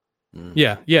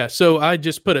 Yeah. So I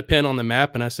just put a pin on the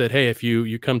map and I said, "Hey, if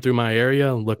you come through my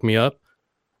area, look me up."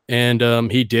 And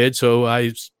he did. So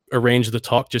I arranged the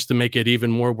talk just to make it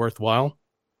even more worthwhile.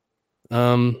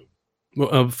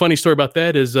 A funny story about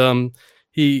that is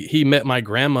he met my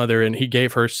grandmother and he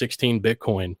gave her 16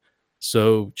 Bitcoin.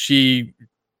 So she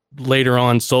later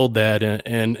on sold that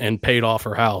and paid off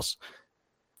her house.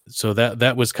 So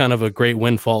that was kind of a great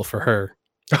windfall for her.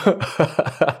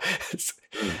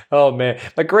 Oh man,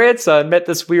 my grandson met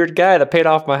this weird guy that paid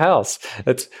off my house.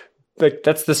 That's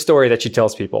the story that she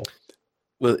tells people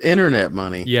with internet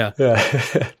money. Yeah.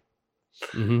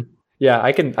 Mm-hmm. Yeah,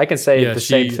 I can say the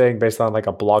same thing based on like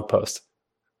a blog post.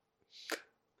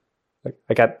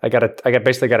 I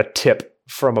basically got a tip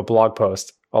from a blog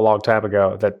post a long time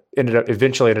ago that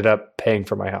eventually ended up paying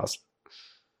for my house.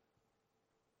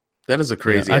 That is a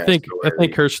crazy. I think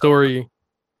her story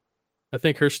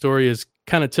is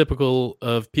kind of typical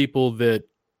of people that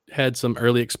had some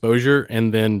early exposure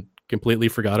and then completely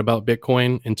forgot about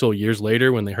Bitcoin until years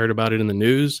later when they heard about it in the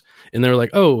news and they're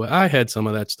like, "Oh, I had some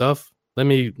of that stuff. Let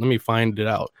me find it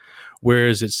out."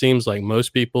 Whereas it seems like most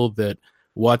people that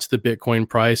watch the Bitcoin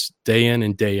price day in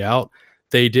and day out,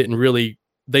 they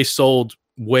sold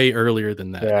way earlier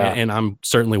than that. Yeah. And I'm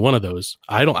certainly one of those.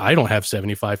 I don't have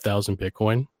 75,000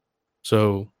 Bitcoin.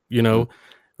 So,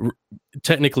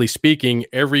 technically speaking,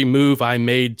 every move I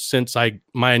made since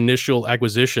my initial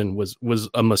acquisition was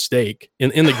a mistake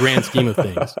in the grand scheme of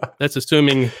things. That's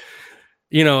assuming,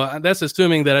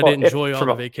 that I didn't enjoy all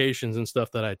the vacations and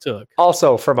stuff that I took.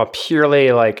 Also, from a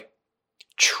purely like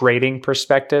trading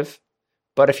perspective,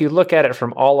 but if you look at it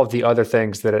from all of the other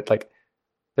things that it like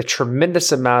the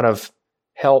tremendous amount of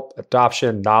help,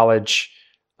 adoption, knowledge,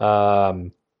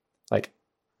 like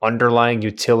underlying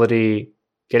utility,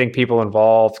 getting people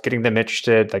involved, getting them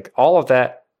interested, like all of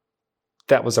that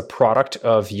was a product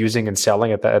of using and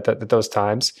selling at those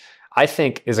times, I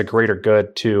think is a greater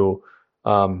good to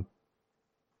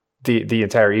the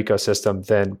entire ecosystem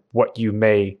than what you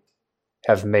may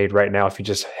have made right now if you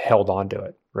just held on to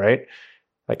it, right?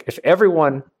 Like if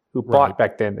everyone who bought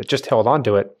back then that just held on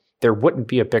to it, there wouldn't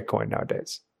be a Bitcoin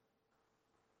nowadays.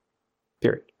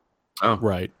 Period. Oh,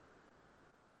 right.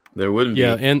 There wouldn't be.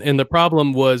 Yeah, and the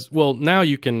problem was, well, now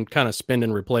you can kind of spend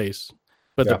and replace.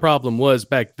 But the problem was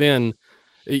back then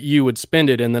you would spend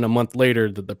it and then a month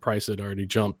later the price had already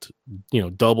jumped,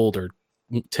 doubled or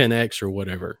 10x or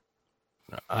whatever.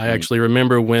 I actually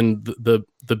remember when the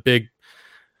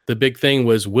big thing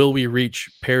was, will we reach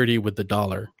parity with the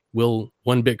dollar? Will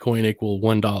one Bitcoin equal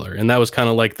 $1? And that was kind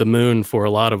of like the moon for a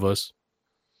lot of us.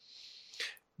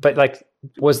 But like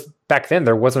was back then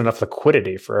there wasn't enough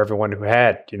liquidity for everyone who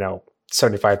had,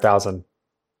 75,000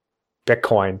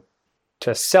 Bitcoin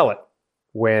to sell it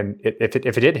when if it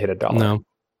did hit $1. No.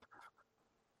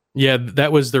 Yeah,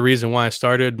 that was the reason why I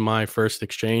started my first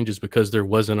exchange, is because there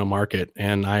wasn't a market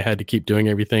and I had to keep doing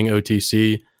everything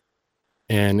OTC,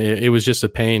 and it was just a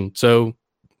pain. So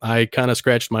I kind of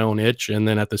scratched my own itch, and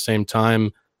then at the same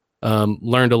time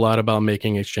learned a lot about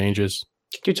making exchanges.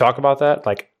 Could you talk about that?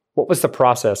 Like, what was the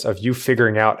process of you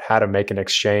figuring out how to make an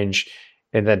exchange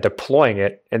and then deploying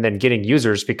it and then getting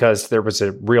users because there was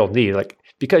a real need? Like,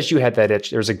 because you had that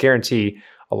itch, there's a guarantee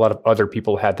a lot of other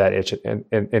people had that itch in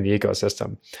the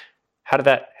ecosystem. How did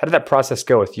that process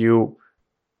go with you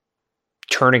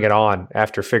turning it on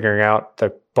after figuring out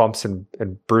the bumps and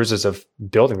bruises of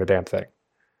building the damn thing?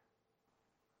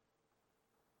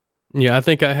 Yeah, I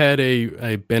think I had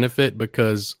a benefit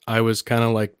because I was kind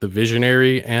of like the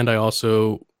visionary, and I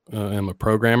also am a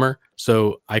programmer,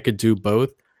 so I could do both.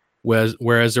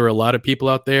 Whereas there were a lot of people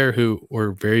out there who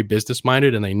were very business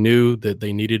minded and they knew that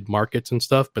they needed markets and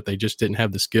stuff, but they just didn't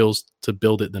have the skills to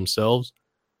build it themselves.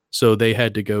 So they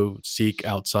had to go seek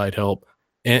outside help,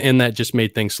 and that just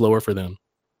made things slower for them.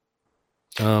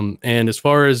 And as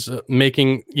far as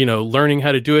making, learning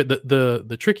how to do it,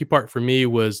 the tricky part for me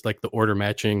was like the order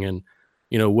matching, and,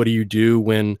 what do you do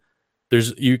when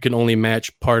you can only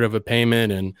match part of a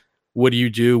payment, and what do you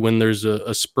do when there's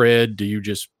a spread? Do you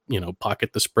just,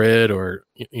 pocket the spread or,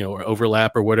 or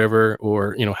overlap or whatever,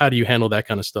 or, how do you handle that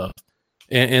kind of stuff?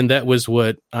 And that was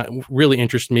what really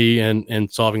interested me in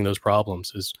solving those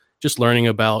problems, is just learning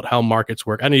about how markets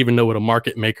work. I didn't even know what a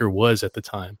market maker was at the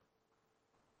time.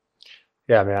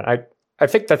 Yeah, man. I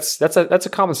think that's a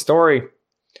common story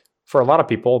for a lot of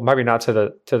people. Maybe not to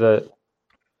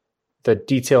the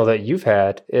detail that you've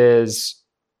had. Is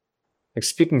like,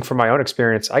 speaking from my own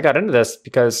experience, I got into this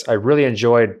because I really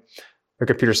enjoyed the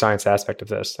computer science aspect of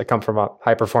this. I come from a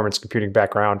high performance computing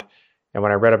background, and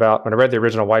when I read the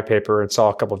original white paper and saw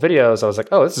a couple of videos, I was like,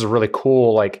 oh, this is a really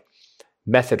cool like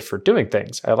method for doing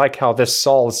things. I like how this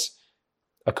solves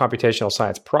a computational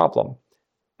science problem.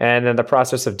 And then the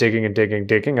process of digging,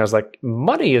 I was like,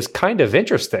 money is kind of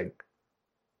interesting,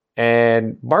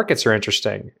 and markets are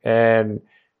interesting, and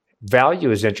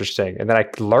value is interesting. And then I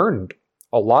learned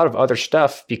a lot of other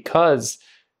stuff because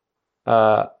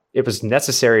it was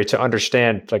necessary to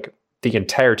understand like the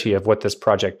entirety of what this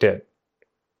project did.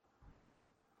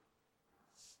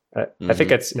 I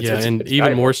think it's and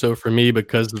even more so for me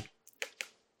because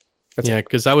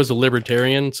I was a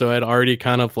libertarian, so I'd already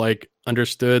kind of like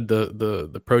understood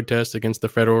the protest against the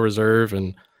Federal Reserve,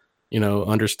 and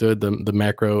understood the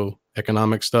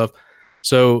macroeconomic stuff.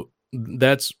 So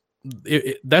that's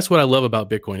what I love about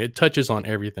Bitcoin. It touches on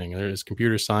everything. There's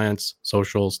computer science,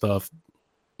 social stuff,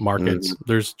 markets.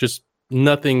 There's just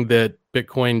nothing that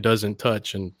Bitcoin doesn't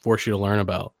touch and force you to learn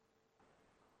about.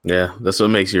 Yeah, that's what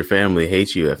makes your family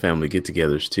hate you at family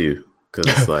get-togethers too.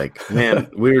 Because it's like,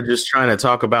 man, we were just trying to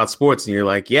talk about sports, and you're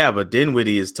like, yeah, but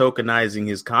Dinwiddie is tokenizing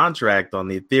his contract on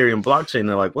the Ethereum blockchain.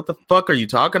 They're like, what the fuck are you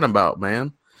talking about,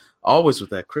 man? Always with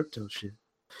that crypto shit.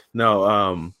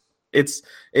 No,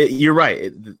 you're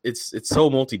right. It's so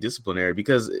multidisciplinary,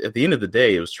 because at the end of the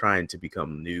day, it was trying to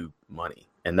become new money,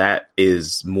 and that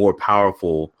is more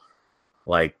powerful.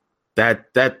 Like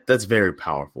that's very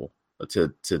powerful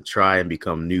to try and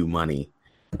become new money.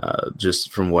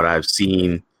 Just from what I've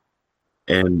seen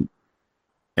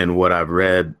and what I've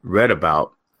read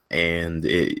about, and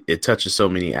it touches so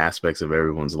many aspects of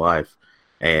everyone's life.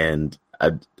 And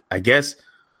I guess,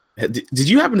 did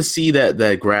you happen to see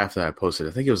that graph that I posted?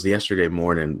 I think it was yesterday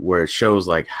morning, where it shows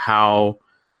like how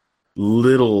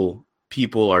little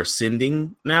people are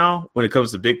sending now when it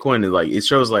comes to Bitcoin. And like it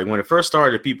shows like when it first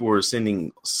started, people were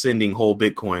sending whole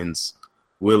Bitcoins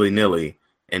willy-nilly,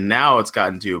 and now it's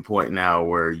gotten to a point now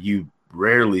where you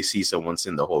rarely see someone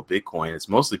send the whole Bitcoin. It's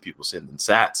mostly people sending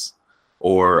sats,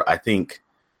 or I think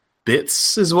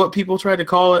bits is what people try to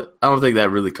call it. I don't think that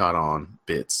really caught on,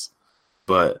 bits.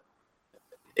 But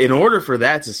in order for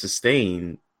that to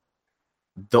sustain,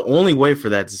 the only way for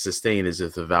that to sustain is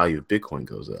if the value of Bitcoin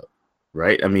goes up,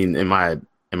 right? I mean, am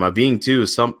I being too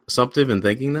assumptive in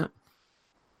thinking that?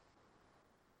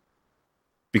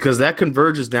 Because that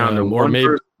converges down to one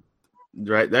person,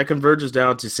 right? That converges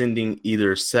down to sending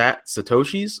either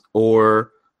satoshis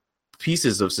or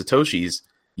pieces of satoshis.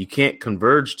 You can't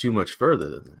converge too much further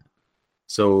than that.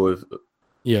 So if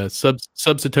sub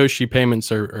satoshi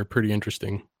payments are pretty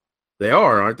interesting. They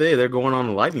are, aren't they? They're going on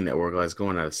the Lightning Network like it's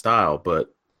going out of style.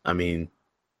 But I mean,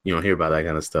 you don't hear about that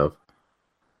kind of stuff.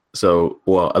 So,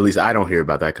 well, at least I don't hear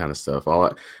about that kind of stuff.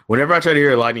 Whenever I try to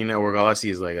hear a Lightning Network, all I see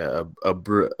is like a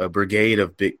brigade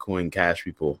of Bitcoin Cash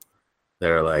people that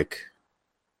are like,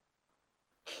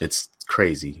 it's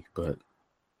crazy. But,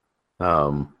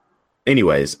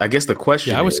 anyways, I guess the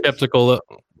question. Yeah, I was skeptical.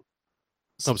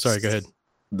 Oh, sorry. Go ahead.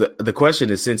 The question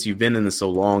is, since you've been in this so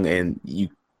long and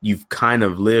you've kind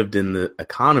of lived in the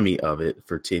economy of it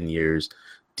for 10 years,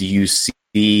 do you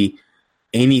see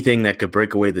anything that could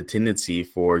break away the tendency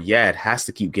for, it has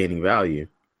to keep gaining value?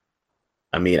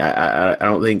 I mean, I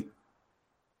don't think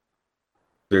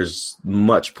there's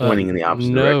much pointing in the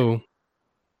opposite direction.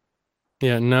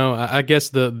 Yeah, no, I guess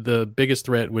the biggest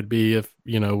threat would be if,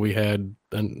 we had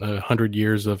 100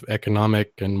 years of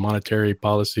economic and monetary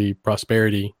policy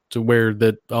prosperity to where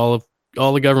that all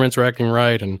the governments are acting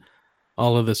right and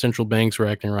all of the central banks are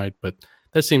acting right, but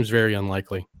that seems very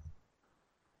unlikely.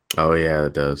 Oh, yeah,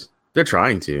 it does. They're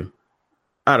trying to.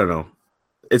 I don't know.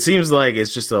 It seems like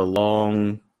it's just a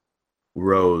long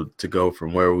road to go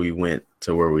from where we went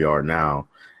to where we are now.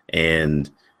 And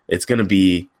it's going to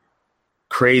be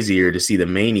crazier to see the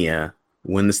mania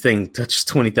when this thing touches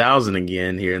 20,000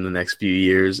 again here in the next few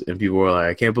years. And people are like,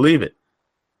 I can't believe it.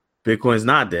 Bitcoin's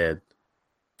not dead.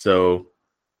 So,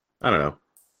 I don't know.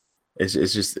 It's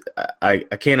just, I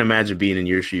can't imagine being in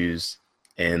your shoes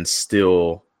and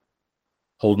still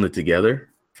holding it together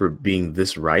for being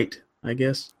this right, I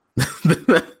guess.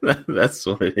 That's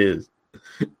what it is.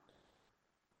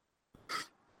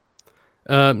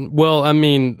 Well, I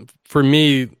mean, for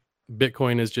me,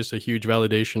 Bitcoin is just a huge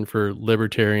validation for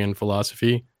libertarian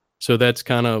philosophy. So that's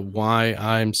kind of why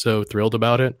I'm so thrilled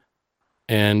about it.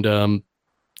 And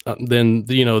then,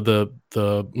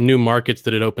 the new markets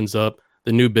that it opens up,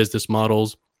 the new business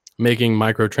models, making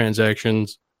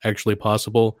microtransactions actually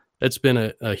possible. That's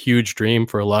been a huge dream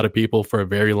for a lot of people for a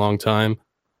very long time.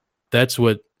 That's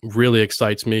what really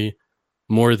excites me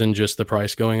more than just the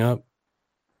price going up.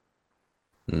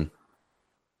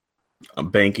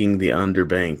 Banking the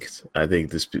underbanked. I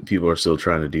think people are still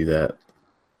trying to do that.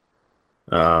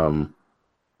 I don't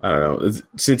know.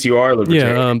 Since you are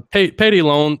libertarian. Payday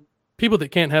loan, people that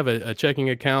can't have a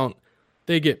checking account,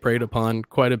 they get preyed upon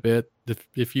quite a bit.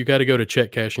 If you got to go to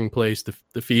check cashing place,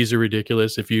 the fees are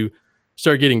ridiculous. If you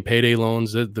start getting payday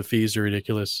loans, the fees are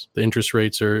ridiculous. The interest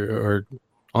rates are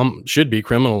should be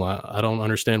criminal. I don't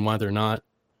understand why they're not.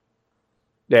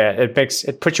 Yeah,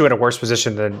 it puts you in a worse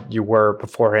position than you were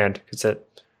beforehand because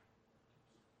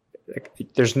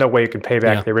there's no way you can pay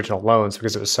back the original loans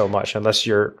because it was so much, unless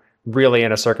you're really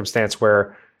in a circumstance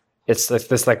where it's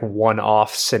this like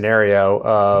one-off scenario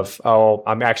of,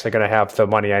 I'm actually going to have the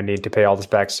money I need to pay all this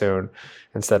back soon,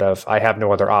 instead of I have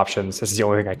no other options. This is the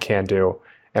only thing I can do,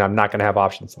 and I'm not going to have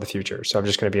options in the future. So I'm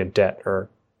just going to be in debt or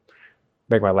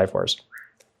make my life worse.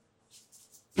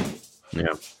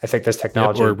 Yeah, I think this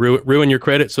technology or ruin your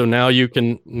credit, so now you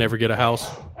can never get a house.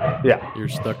 Yeah, you're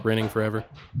stuck renting forever.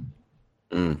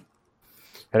 And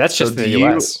that's just in the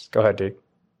U.S. Go ahead, Deke.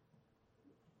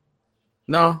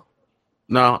 No,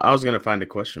 I was gonna find a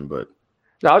question, but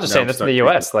no, I was just saying that's in the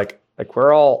U.S. Like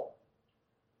we're all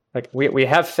like we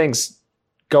have things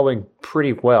going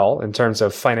pretty well in terms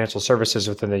of financial services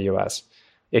within the U.S.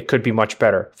 It could be much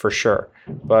better for sure,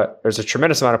 but there's a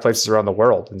tremendous amount of places around the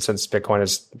world, and since Bitcoin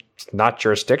is not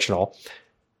jurisdictional,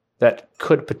 that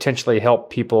could potentially help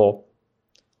people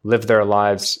live their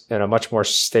lives in a much more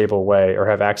stable way, or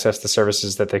have access to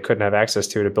services that they couldn't have access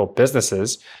to build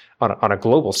businesses on a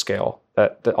global scale.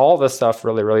 That all this stuff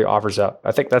really, really offers up.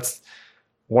 I think that's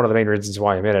one of the main reasons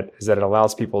why I'm in it is that it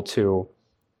allows people to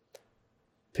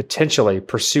potentially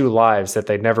pursue lives that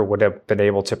they never would have been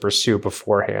able to pursue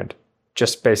beforehand,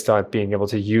 just based on being able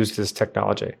to use this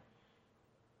technology.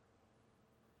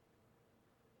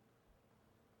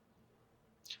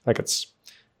 Like it's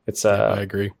I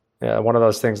agree. One of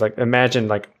those things. Like imagine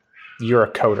like you're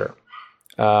a coder,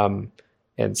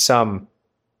 in some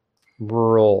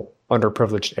rural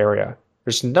underprivileged area.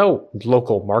 There's no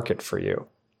local market for you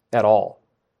at all,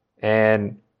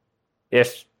 and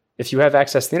if you have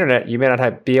access to the internet, you may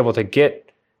not be able to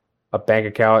get a bank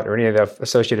account or any of the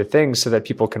associated things so that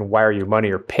people can wire you money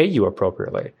or pay you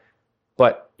appropriately.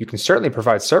 But you can certainly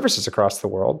provide services across the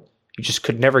world. You just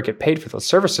could never get paid for those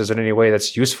services in any way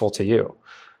that's useful to you.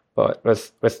 But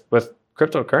with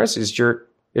cryptocurrencies,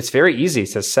 it's very easy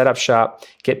to set up shop,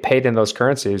 get paid in those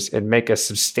currencies, and make a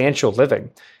substantial living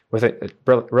with it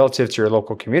relative to your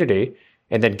local community,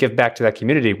 and then give back to that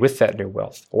community with that new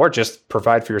wealth, or just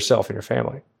provide for yourself and your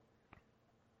family.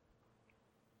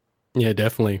 Yeah,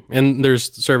 definitely. And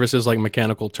there's services like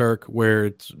Mechanical Turk where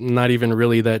it's not even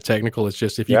really that technical. It's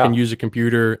just if you can use a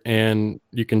computer and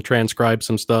you can transcribe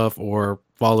some stuff or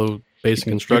follow basic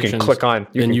instructions, you can click on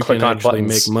actually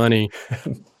buttons. make money.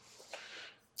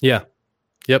 Yeah.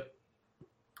 Yep.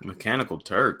 Mechanical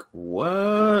Turk.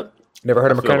 What? Never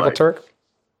heard of Mechanical Turk?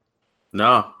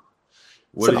 No.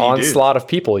 It's an onslaught of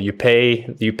people. You pay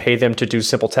them to do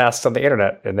simple tasks on the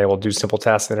internet, and they will do simple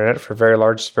tasks on the internet for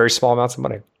very small amounts of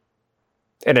money.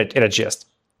 In a gist.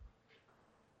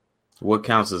 What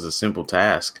counts as a simple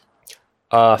task?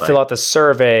 Fill out the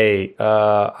survey.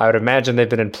 I would imagine they've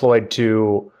been employed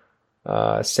to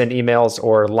send emails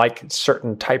or like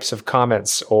certain types of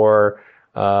comments. Or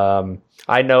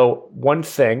I know one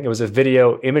thing. It was a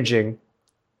video imaging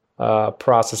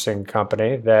processing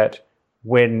company that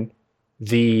when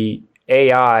the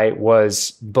AI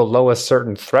was below a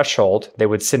certain threshold, they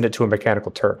would send it to a Mechanical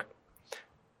Turk.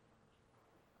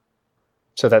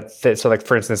 So like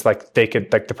for instance, like they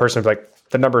could, like the person would be like,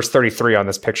 the number is 33 on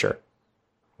this picture.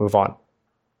 Move on.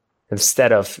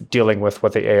 Instead of dealing with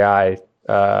what the AI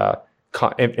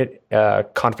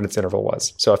confidence interval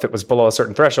was. So if it was below a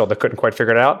certain threshold, they couldn't quite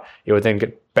figure it out, it would then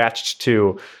get batched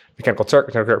to Mechanical Turk.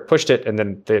 Mechanical Turk pushed it, and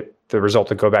then the result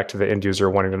would go back to the end user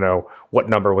wanting to know what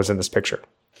number was in this picture.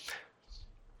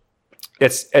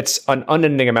 It's an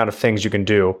unending amount of things you can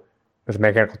do with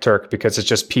Mechanical Turk because it's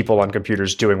just people on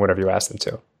computers doing whatever you ask them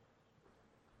to.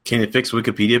 Can it fix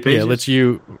Wikipedia pages? Yeah, lets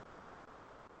you.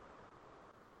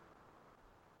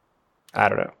 I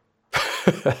don't know.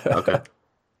 Okay.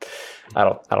 I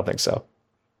don't think so.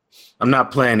 I'm not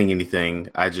planning anything.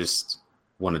 I just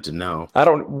wanted to know.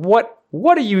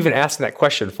 What are you even asking that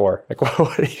question for? Like,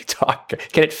 what are you talking?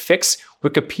 Can it fix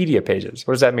Wikipedia pages?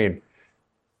 What does that mean?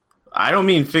 I don't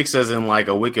mean fix as in like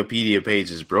a Wikipedia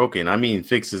page is broken. I mean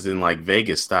fix as in like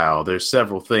Vegas style. There's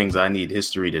several things I need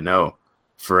history to know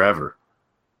forever.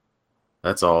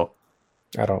 That's all.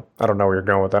 I don't know where you're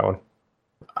going with that one.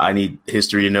 I need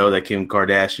history to know that Kim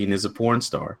Kardashian is a porn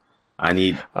star. I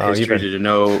need history to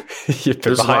know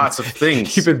there's lots of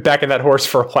things. You've been backing that horse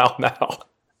for a while now.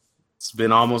 It's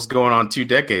been almost going on 2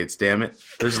 decades, damn it.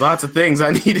 There's lots of things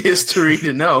I need history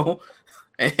to know.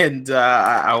 And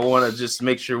I want to just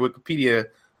make sure Wikipedia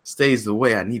stays the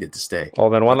way I need it to stay. Well,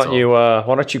 then why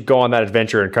don't you go on that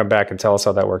adventure and come back and tell us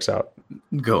how that works out?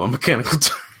 Go on Mechanical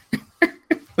Turk.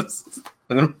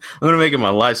 I'm gonna make it my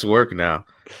life's work now.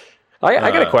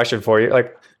 I got a question for you.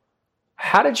 Like,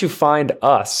 how did you find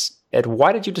us, and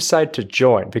why did you decide to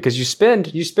join? Because you spent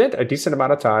a decent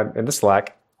amount of time in the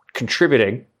Slack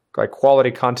contributing like quality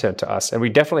content to us, and we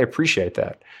definitely appreciate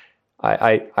that.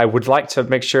 I would like to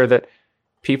make sure that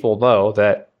people know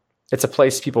that it's a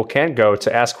place people can go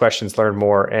to ask questions, learn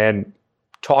more, and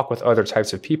talk with other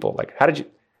types of people. Like,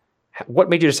 what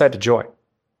made you decide to join?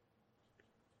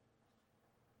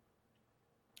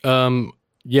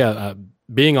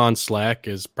 Being on Slack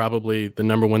is probably the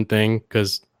number one thing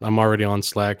because I'm already on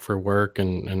Slack for work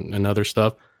and other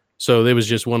stuff. So there was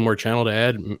just one more channel to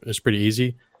add. It's pretty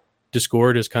easy.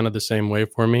 Discord is kind of the same way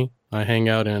for me. I hang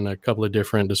out in a couple of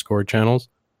different Discord channels.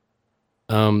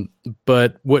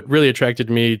 But what really attracted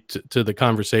me to the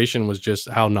conversation was just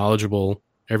how knowledgeable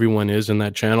everyone is in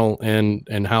that channel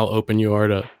and how open you are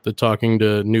to talking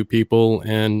to new people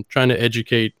and trying to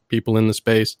educate people in the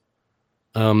space.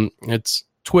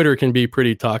 Twitter can be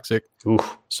pretty toxic.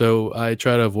 Oof. So I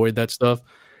try to avoid that stuff.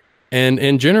 And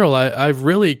in general, I've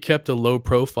really kept a low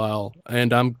profile,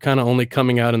 and I'm kind of only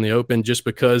coming out in the open just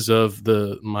because of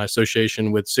my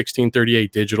association with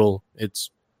 1638 Digital.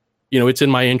 It's in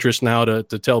my interest now to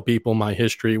tell people my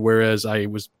history, whereas I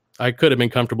could have been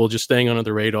comfortable just staying under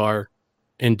the radar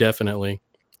indefinitely.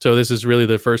 So this is really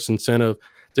the first incentive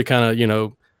to kind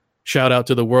of, shout out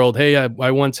to the world. Hey,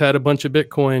 I once had a bunch of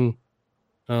Bitcoin.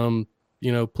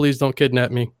 Please don't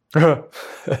kidnap me. I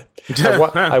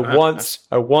once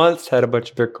had a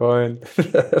bunch of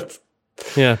Bitcoin.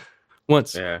 Yeah.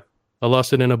 Once. Yeah. I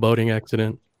lost it in a boating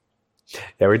accident.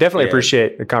 Yeah, we definitely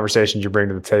appreciate the conversations you bring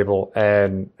to the table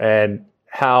and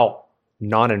how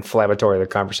non-inflammatory the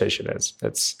conversation is.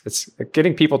 It's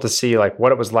getting people to see like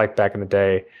what it was like back in the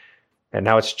day and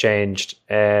how it's changed,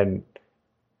 and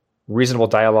reasonable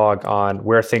dialogue on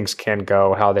where things can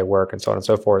go, how they work, and so on and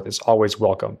so forth is always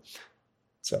welcome.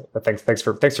 So thanks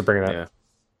for bringing that. Yeah.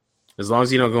 As long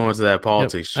as you don't go into that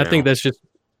politics. I think that's just.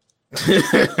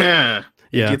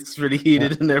 Yeah, it gets pretty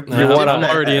heated in there. I'm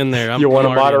already in there. You want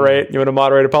to moderate? You want to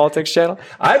moderate a politics channel?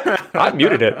 I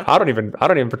muted it. I don't even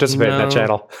participate in that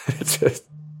channel.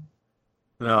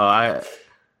 No,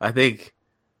 I think,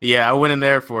 I went in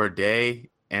there for a day,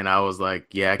 and I was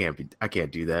like, I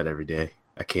can't do that every day.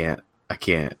 I can't.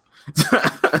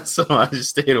 So I just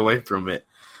stayed away from it.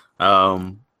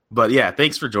 But yeah,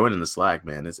 thanks for joining the Slack,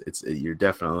 man. You're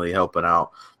definitely helping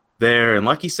out there. And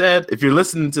like you said, if you're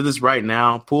listening to this right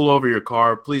now, pull over your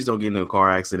car. Please don't get into a car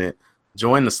accident.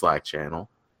 Join the Slack channel.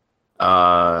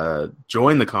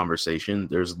 Join the conversation.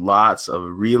 There's lots of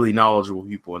really knowledgeable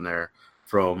people in there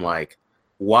from like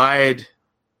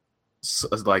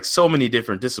so many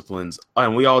different disciplines,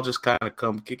 and we all just kind of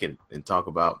come kicking and talk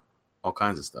about all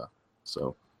kinds of stuff.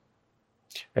 So,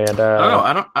 and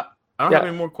I don't have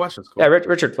any more questions. Corey. Yeah,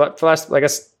 Richard. For last, I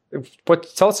guess.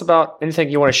 Tell us about anything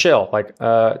you want to shill. Like,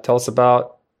 tell us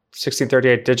about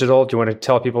 1638 Digital. Do you want to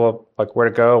tell people like where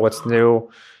to go, what's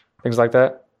new, things like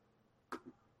that?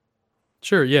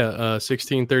 Sure. Yeah.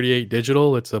 1638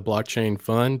 Digital. It's a blockchain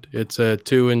fund. It's a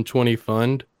 2 and 20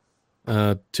 fund.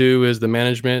 2 is the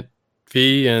management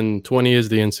fee, and 20 is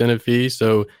the incentive fee.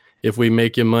 So if we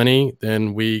make you money,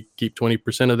 then we keep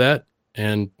 20% of that.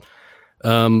 And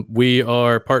we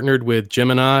are partnered with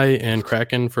Gemini and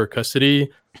Kraken for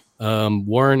custody.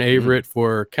 Warren Averett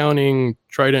for accounting,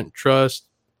 Trident Trust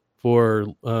for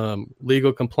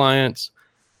legal compliance.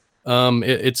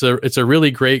 It's a really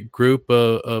great group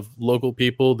of local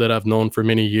people that I've known for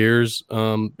many years.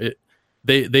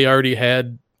 They already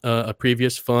had a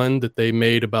previous fund that they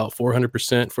made about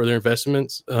 400% for their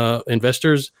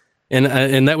investors,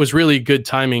 and that was really good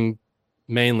timing.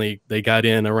 Mainly, they got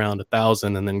in around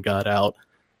 1,000 and then got out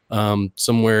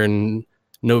somewhere in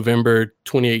November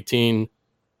 2018.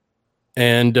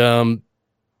 And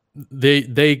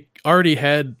they already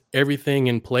had everything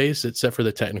in place except for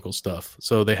the technical stuff.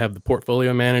 So they have the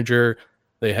portfolio manager,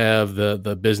 they have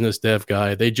the business dev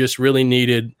guy. They just really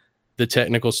needed the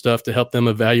technical stuff to help them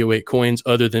evaluate coins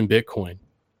other than Bitcoin.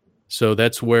 So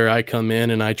that's where I come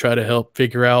in, and I try to help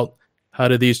figure out how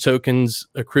do these tokens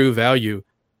accrue value,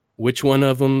 which one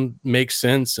of them makes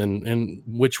sense, and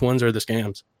which ones are the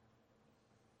scams.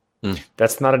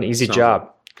 That's not an easy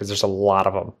job because there's a lot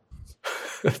of them.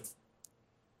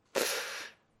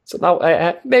 So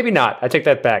now, maybe not. I take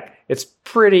that back. It's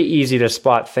pretty easy to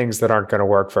spot things that aren't going to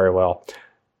work very well,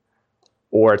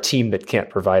 or a team that can't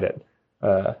provide it.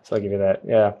 So I'll give you that.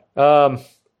 Yeah.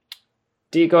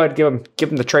 D, go ahead, give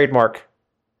them the trademark.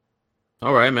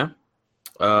 All right, man.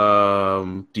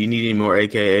 Do you need any more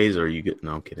AKAs, or are you good?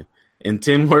 No, I'm kidding. In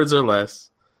 10 words or less,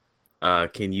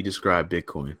 can you describe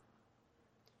Bitcoin?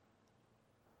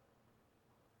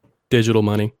 Digital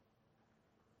money.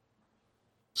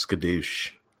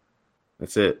 Skadoosh.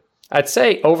 That's it. I'd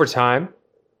say over time,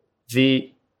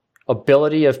 the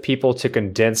ability of people to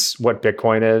condense what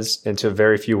Bitcoin is into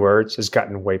very few words has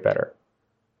gotten way better.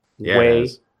 Yeah,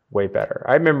 way better.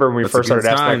 I remember when we first started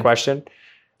asking that question,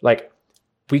 like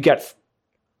we got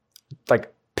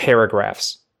like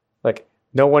paragraphs. Like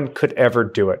no one could ever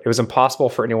do it. It was impossible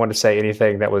for anyone to say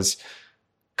anything that was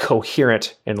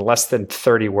coherent in less than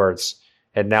 30 words.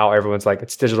 And now everyone's like,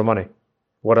 it's digital money.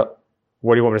 What do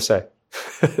you want me to say?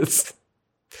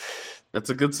 That's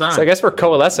a good sign. So I guess we're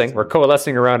coalescing. We're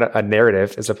coalescing around a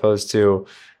narrative as opposed to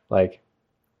like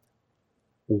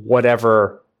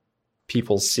whatever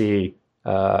people see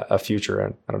a future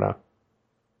in. I don't know.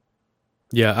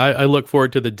 Yeah, I look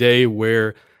forward to the day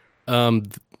where,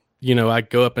 I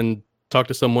go up and talk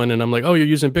to someone and I'm like, oh, you're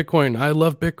using Bitcoin. I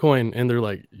love Bitcoin. And they're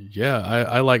like, yeah,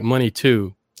 I like money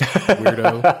too,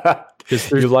 weirdo.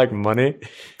 You like money?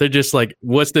 They're just like,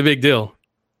 what's the big deal?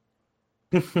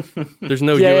 There's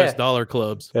no US dollar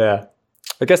clubs. Yeah.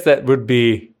 I guess that would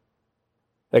be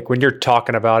like when you're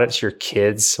talking about it to your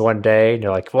kids one day and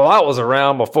you're like, well, I was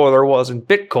around before there wasn't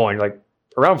Bitcoin. You're like,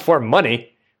 around before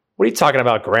money? What are you talking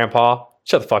about, Grandpa?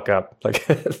 Shut the fuck up. Like,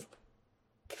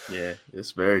 Yeah,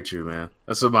 it's very true, man.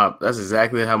 That's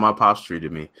exactly how my pops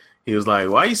treated me. He was like,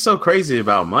 "Why are you so crazy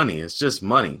about money? It's just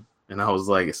money." And I was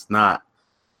like, "It's not."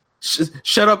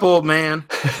 Shut up, old man.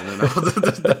 And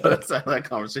then that's how that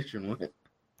conversation went.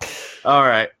 All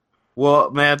right. Well,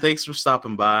 man, thanks for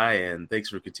stopping by, and thanks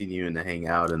for continuing to hang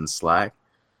out in the Slack.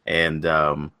 And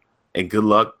good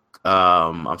luck.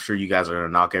 I'm sure you guys are gonna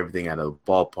knock everything out of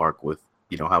the ballpark with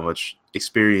how much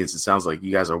experience it sounds like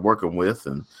you guys are working with,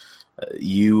 and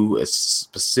a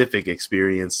specific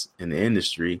experience in the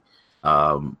industry.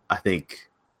 I think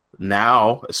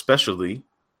now, especially,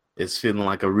 it's feeling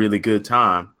like a really good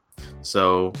time.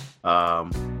 So,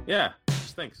 yeah,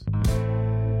 just thanks.